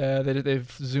 Yeah, they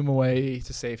zoom away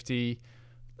to safety.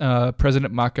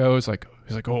 President Mako is like,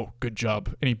 he's like, oh, good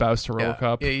job, and he bows to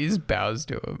RoboCop. Yeah, he just bows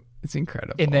to him. It's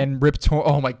incredible. And then Rip Torn.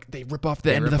 Oh my! They rip off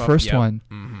the end of the first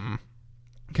one.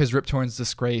 Because Rip Torn's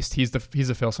disgraced. He's the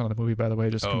fail son of the movie, by the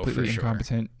way. Just completely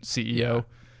incompetent CEO. Yeah.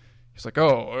 He's like,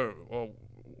 well,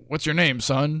 what's your name,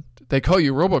 son? They call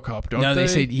you RoboCop, don't they? No, they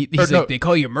say they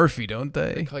call you Murphy, don't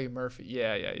they? They call you Murphy.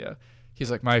 Yeah. He's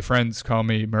like, my friends call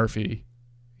me Murphy.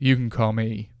 You can call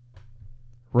me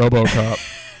RoboCop.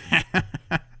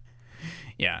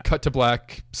 Yeah. Cut to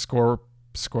black. Score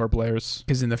blares.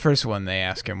 Because in the first one, they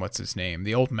ask him what's his name.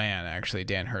 The old man, actually,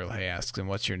 Dan Hurley, asks him,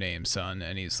 "What's your name, son?"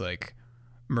 And he's like,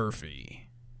 "Murphy."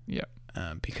 Yeah.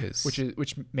 Because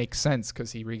which makes sense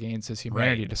because he regains his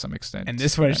humanity to some extent. And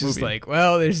this one's just like,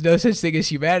 well, there's no such thing as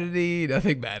humanity.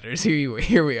 Nothing matters.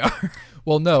 Here we are.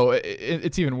 Well, no,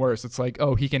 it's even worse. It's like,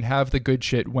 oh, he can have the good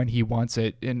shit when he wants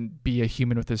it and be a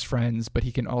human with his friends, but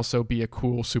he can also be a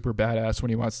cool, super badass when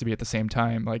he wants to be at the same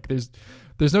time. Like, there's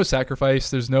no sacrifice.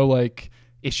 There's no like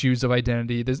issues of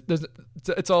identity.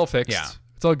 It's all fixed. Yeah.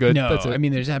 It's all good. No, that's it. I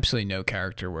mean, there's absolutely no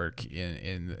character work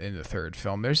in the third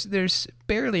film. There's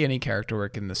barely any character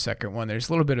work in the second one. There's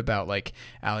a little bit about like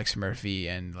Alex Murphy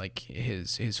and like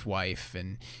his wife,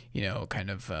 and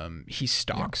kind of he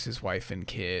stalks his wife and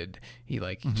kid. He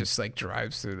just like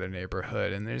drives through the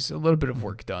neighborhood, and there's a little bit of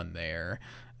work done there.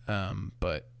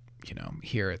 But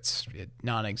here it's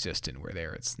non-existent. Where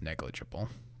there it's negligible.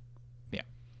 Yeah.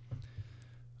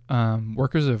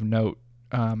 Workers of note.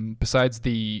 Besides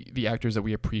the actors that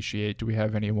we appreciate, do we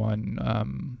have anyone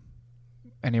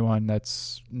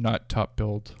that's not top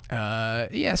billed?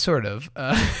 Yeah, sort of.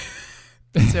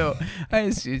 So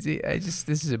this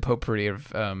is a potpourri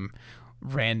of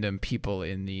random people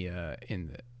in the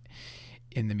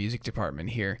music department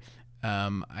here.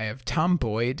 I have Tom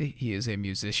Boyd. He is a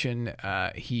musician.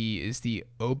 He is the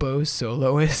oboe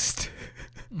soloist.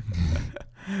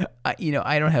 I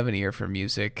don't have an ear for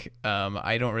music.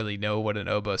 I don't really know what an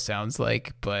oboe sounds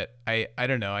like, but I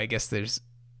don't know. I guess there's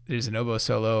an oboe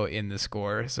solo in the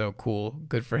score, so cool.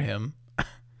 Good for him.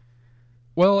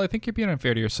 Well, I think you're being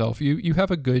unfair to yourself. You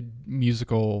have a good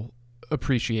musical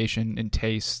appreciation and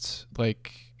taste.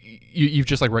 Like you've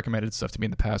just like recommended stuff to me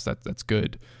in the past. That's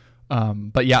good.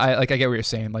 But yeah, I get what you're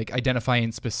saying. Like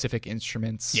identifying specific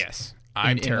instruments. Yes,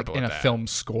 I'm terrible in at a that. film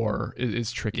score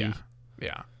is tricky.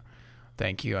 Yeah.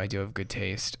 Thank you. I do have good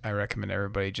taste. I recommend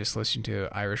everybody just listen to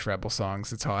Irish Rebel songs.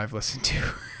 That's all I've listened to.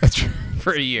 That's true.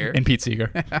 For a year. And Pete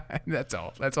Seeger. That's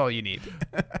all. That's all you need.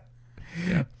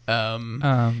 Yeah.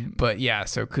 But yeah,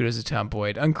 so kudos to Tom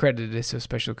Boyd. Uncredited, so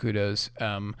special kudos.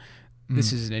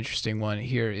 This is an interesting one.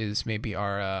 Here is maybe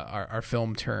our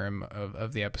film term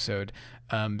of the episode.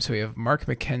 So we have Mark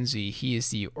McKenzie. He is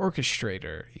the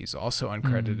orchestrator. He's also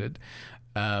uncredited.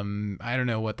 I don't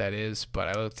know what that is, but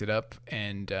I looked it up,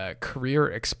 and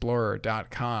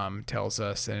careerexplorer.com tells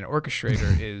us that an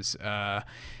orchestrator is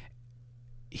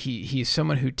he's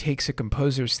someone who takes a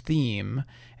composer's theme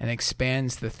and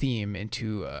expands the theme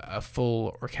into a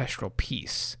full orchestral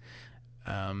piece.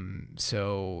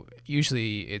 So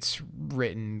usually it's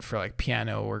written for like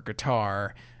piano or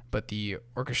guitar, but the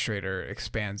orchestrator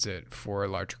expands it for a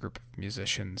larger group of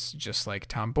musicians, just like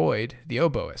Tom Boyd, the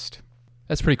oboist.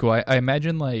 That's pretty cool. I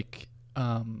imagine like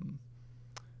I'm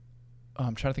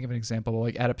trying to think of an example,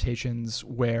 like adaptations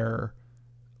where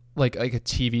like a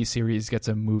TV series gets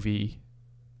a movie,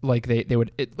 like they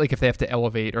would like if they have to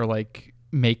elevate or like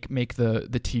make the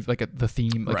TV like the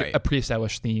theme like right. a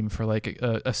pre-established theme for like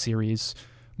a series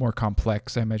more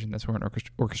complex. I imagine that's where an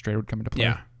orchestrator would come into play.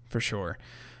 Yeah, for sure.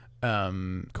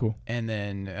 Cool. And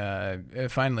then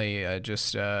finally,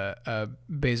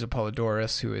 Basil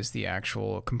Polidorus, who is the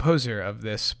actual composer of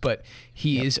this, but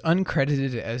he is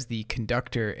uncredited as the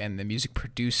conductor and the music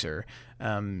producer.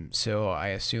 So I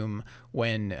assume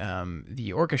when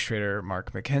the orchestrator,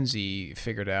 Mark McKenzie,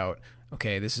 figured out,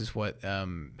 okay, this is what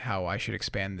how I should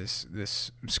expand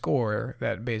this score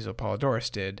that Basil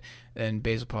Polidorus did, and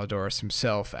Basil Polidorus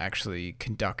himself actually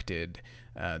conducted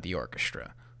the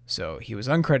orchestra. So he was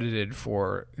uncredited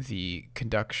for the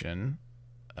conduction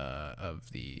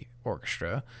of the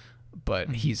orchestra, but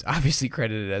he's obviously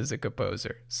credited as a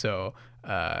composer. So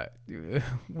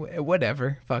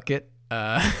whatever, fuck it.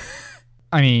 I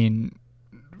mean,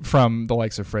 from the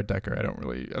likes of Fred Decker,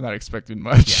 I'm not expecting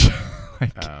much.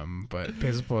 Yeah. But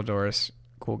Basil Polidorus,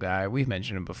 cool guy. We've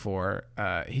mentioned him before.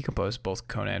 He composed both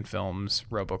Conan films,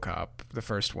 RoboCop, the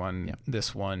first one,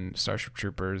 this one, Starship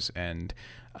Troopers, and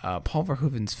Paul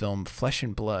Verhoeven's film Flesh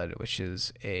and Blood, which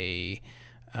is a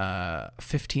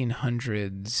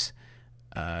 1500s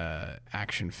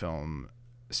action film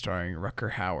starring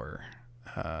Rutger Hauer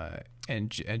and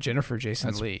Jennifer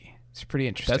Jason Leigh. It's pretty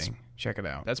interesting. Check it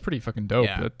out. That's pretty fucking dope.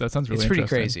 Yeah. That sounds really interesting. It's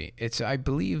pretty interesting. crazy. It's, I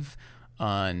believe,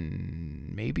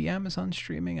 on maybe Amazon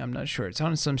streaming. I'm not sure. It's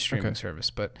on some streaming service,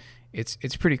 but it's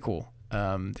pretty cool.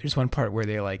 There's one part where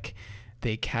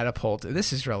they catapult.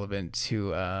 This is relevant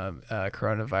to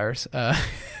coronavirus.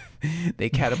 They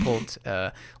catapult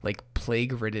like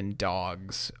plague-ridden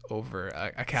dogs over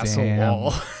a castle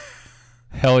wall.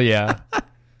 Hell yeah!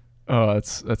 Oh,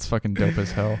 that's fucking dope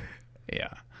as hell.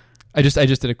 Yeah. I just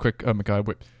did a quick. Oh my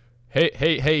god!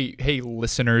 Hey,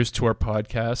 listeners to our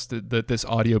podcast, this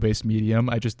audio-based medium.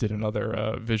 I just did another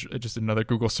another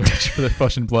Google search for the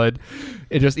Flesh and Blood.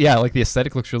 It just like the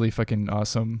aesthetic looks really fucking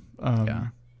awesome.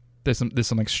 There's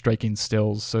some like striking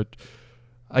stills. So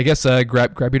I guess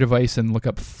grab your device and look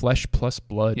up Flesh plus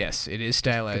Blood. Yes, it is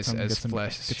stylized as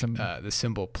flesh. The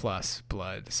symbol plus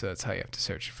blood. So that's how you have to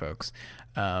search, folks.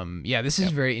 This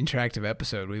is a very interactive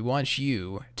episode. We want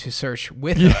you to search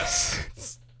with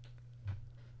us.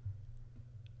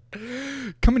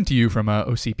 Coming to you from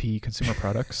OCP Consumer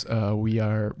Products,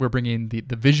 we're bringing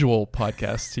the visual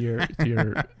podcast to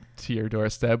your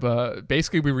doorstep.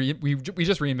 Basically, we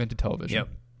just reinvented television.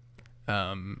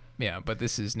 Yep. But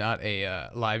this is not a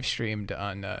live streamed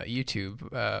on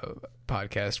YouTube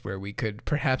podcast where we could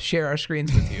perhaps share our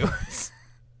screens with you.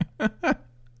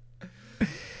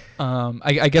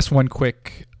 I guess one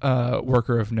quick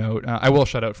worker of note. I will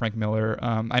shout out Frank Miller.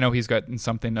 I know he's gotten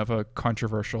something of a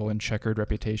controversial and checkered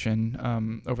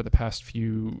reputation over the past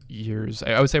few years.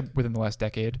 I would say within the last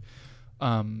decade,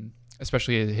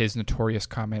 especially his notorious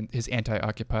comment, his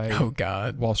anti-Occupy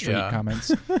Wall Street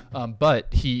comments.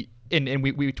 But he and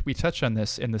we touched on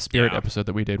this in the Spirit episode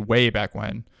that we did way back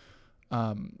when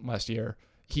last year.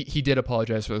 He did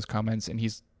apologize for those comments, and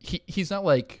he's not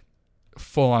like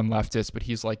full on leftist, but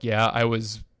he's like, I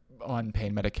was on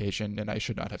pain medication and I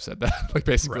should not have said that. Like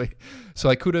basically. Right. So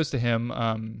like kudos to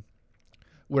him.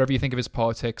 Whatever you think of his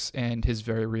politics and his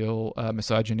very real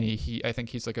misogyny, I think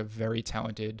he's like a very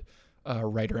talented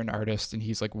writer and artist, and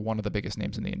he's like one of the biggest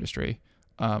names in the industry.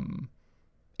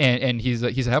 And he's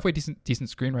a halfway decent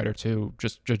screenwriter too,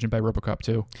 just judging by RoboCop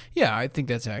 2. Yeah, I think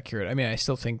that's accurate. I mean, I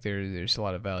still think there's a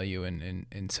lot of value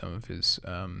in some of his,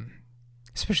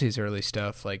 especially his early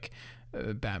stuff, like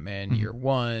Batman Year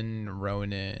One,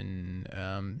 Ronin.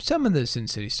 Some of the Sin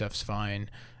City stuff's fine.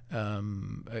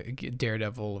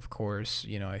 Daredevil, of course.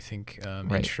 I think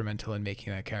instrumental in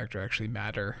making that character actually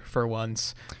matter for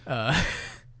once.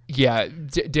 Yeah,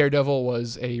 Daredevil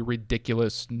was a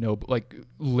ridiculous,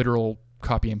 literal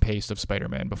copy and paste of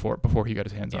Spider-Man before he got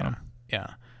his hands on him.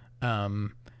 Yeah.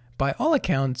 By all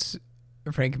accounts,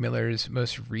 Frank Miller's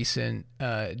most recent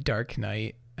Dark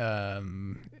Knight, I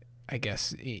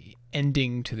guess,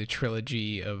 ending to the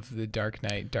trilogy of the Dark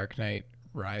Knight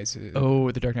Rises.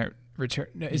 Oh, the Dark Knight Returns.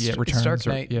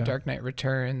 Returns. Dark Knight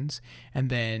Returns, and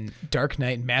then Dark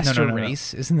Knight Master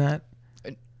Race. Isn't that?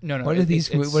 No. What are these?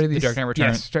 What are these? The Dark Knight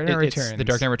Returns. Yes, Dark Knight Returns. The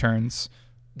Dark Knight Returns.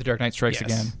 The Dark Knight Strikes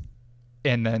Again,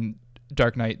 and then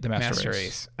Dark Knight: The Master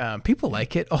Race. People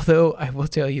like it, although I will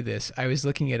tell you this: I was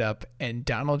looking it up, and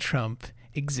Donald Trump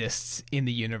exists in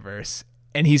the universe,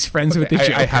 and he's friends with the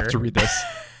Joker. I have to read this.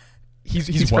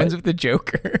 He's friends with the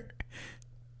Joker.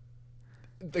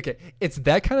 Okay, it's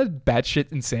that kind of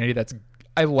batshit insanity.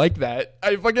 I like that.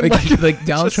 I fucking like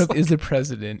Donald Trump is the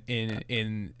president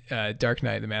in Dark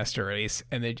Knight: The Master Race,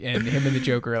 and him and the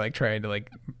Joker are like trying to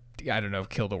I don't know,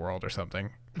 kill the world or something.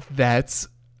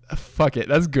 Fuck it.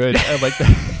 That's good. I like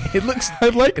that.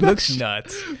 It looks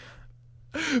nuts.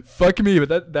 Fuck me,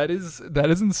 but that is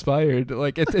inspired.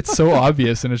 Like it's so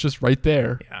obvious and it's just right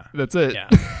there. Yeah, that's it. Yeah.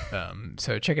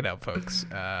 So check it out, folks.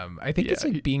 I think it's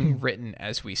like being written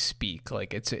as we speak.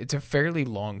 Like it's a fairly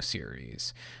long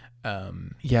series.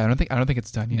 Yeah, I don't think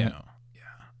it's done yet. No.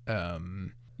 Yeah.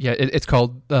 Yeah, it's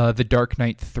called The Dark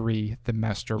Knight 3: The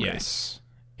Master Race. Yes.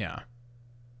 Yeah.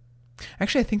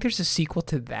 Actually, I think there's a sequel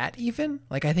to that even.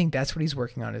 Like, I think that's what he's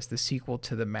working on is the sequel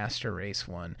to the Master Race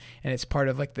one. And it's part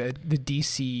of, like, the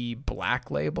DC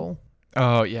Black label.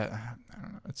 Oh, yeah. I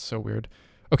don't know. It's so weird.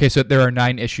 Okay, so there are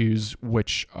 9 issues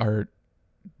which are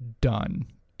done.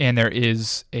 And there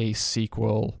is a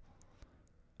sequel.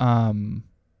 There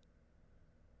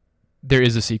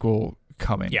is a sequel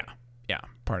coming. Yeah. Yeah.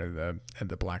 Part of the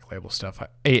Black label stuff.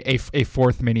 A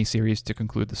fourth miniseries to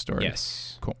conclude the story.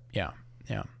 Yes. Cool. Yeah.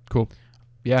 Yeah. Cool.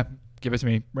 Yeah, give it to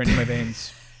me. Right in my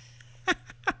veins.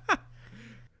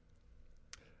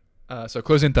 So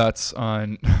closing thoughts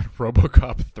on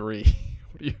RoboCop 3.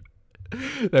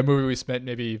 That movie we spent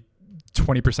maybe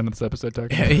 20% of this episode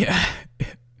talking about. Yeah.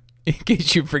 In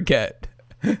case you forget.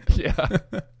 Yeah.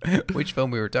 Which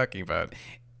film we were talking about.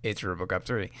 It's RoboCop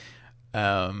 3.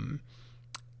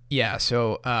 Yeah,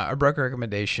 so a book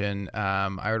recommendation,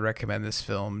 I would recommend this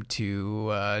film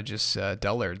to just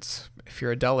dullards. If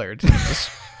you're a dullard,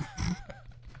 just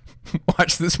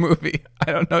watch this movie.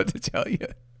 I don't know what to tell you.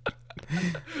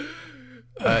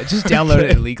 Just download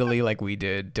it illegally like we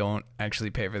did. Don't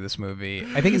actually pay for this movie.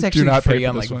 I think it's actually free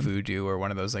on like Vudu or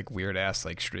one of those like weird ass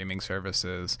like streaming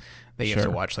services that you have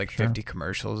to watch like 50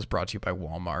 commercials brought to you by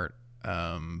Walmart.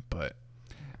 But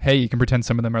hey, you can pretend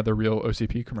some of them are the real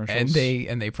OCP commercials.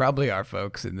 And they probably are,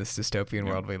 folks, in this dystopian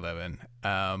world we live in.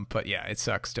 But yeah, it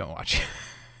sucks. Don't watch.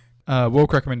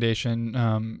 Woke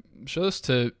recommendation. Show this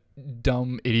to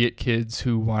dumb idiot kids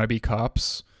who want to be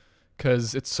cops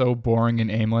because it's so boring and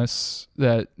aimless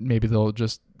that maybe they'll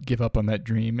just give up on that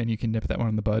dream and you can nip that one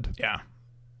in the bud. Yeah.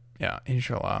 Yeah.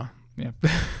 Inshallah. Yeah.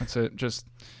 That's it. Just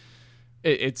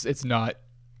it's not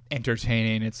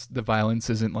entertaining. The violence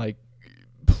isn't like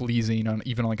pleasing on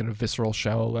even like on a visceral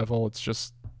shallow level. It's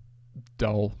just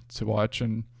dull to watch.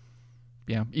 And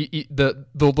yeah, the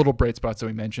little bright spots that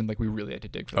we mentioned, like we really had to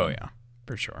dig for them. Oh yeah,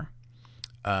 for sure.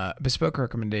 Bespoke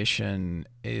recommendation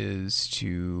is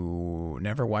to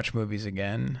never watch movies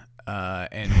again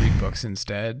and read books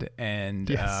instead. And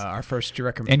yes. Our first to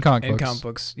recommend and comic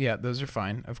books. Yeah, those are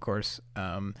fine, of course.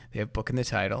 They have book in the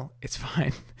title. It's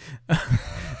fine.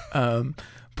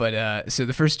 But so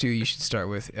the first two you should start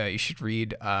with, you should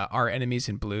read Our Enemies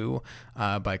in Blue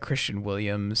by Christian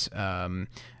Williams,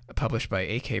 published by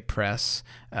AK Press.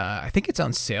 I think it's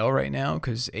on sale right now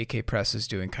because AK Press is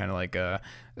doing kind of like a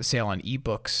sale on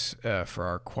ebooks for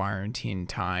our quarantine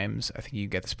times. I think you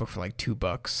get this book for like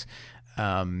 $2.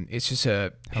 It's just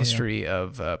a history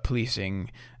of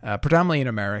policing, predominantly in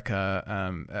America,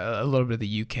 a little bit of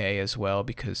the UK as well,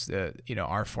 because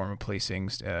our form of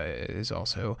policing is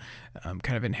also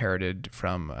kind of inherited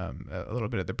from a little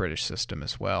bit of the British system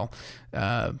as well.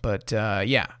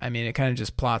 Yeah, I mean, it kind of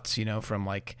just plots, from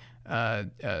like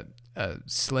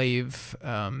slave,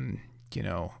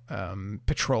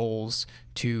 patrols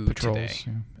to today,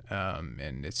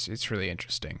 and it's really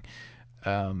interesting.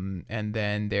 And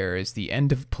then there is The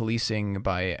End of Policing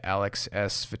by Alex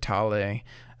S. Vitale,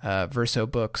 Verso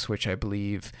Books, which I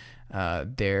believe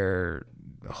their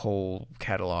whole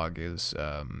catalog is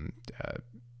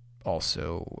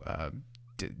also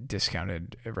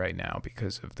discounted right now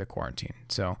because of the quarantine.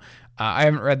 So I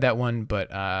haven't read that one,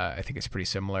 but I think it's pretty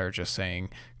similar, just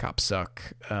saying cops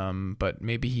suck. But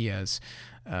maybe he has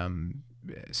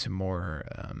some more,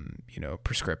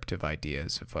 prescriptive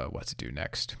ideas of what to do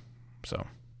next. So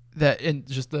that, and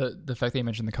just the fact that you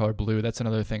mentioned the color blue, that's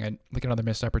another thing, like another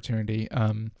missed opportunity.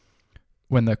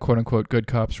 When the quote unquote good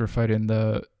cops were fighting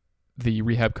the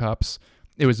rehab cops,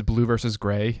 it was blue versus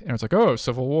gray, and it was like, oh,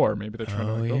 Civil War, maybe they're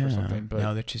trying to go for something. But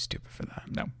no, they're too stupid for that.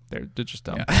 No, they're just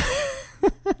dumb. Yeah.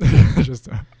 they're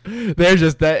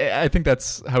just that. I think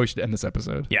that's how we should end this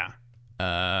episode. Yeah.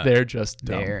 They're just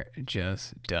dumb. They're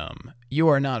just dumb. You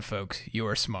are not, folks. You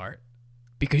are smart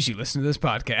because you listen to this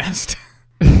podcast.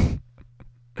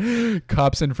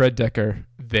 Cops and Fred Decker,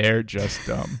 they're just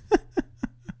dumb.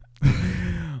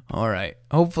 All right.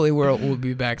 Hopefully we'll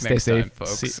be back next time,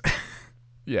 folks.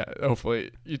 Yeah, hopefully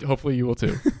you will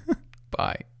too.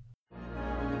 Bye.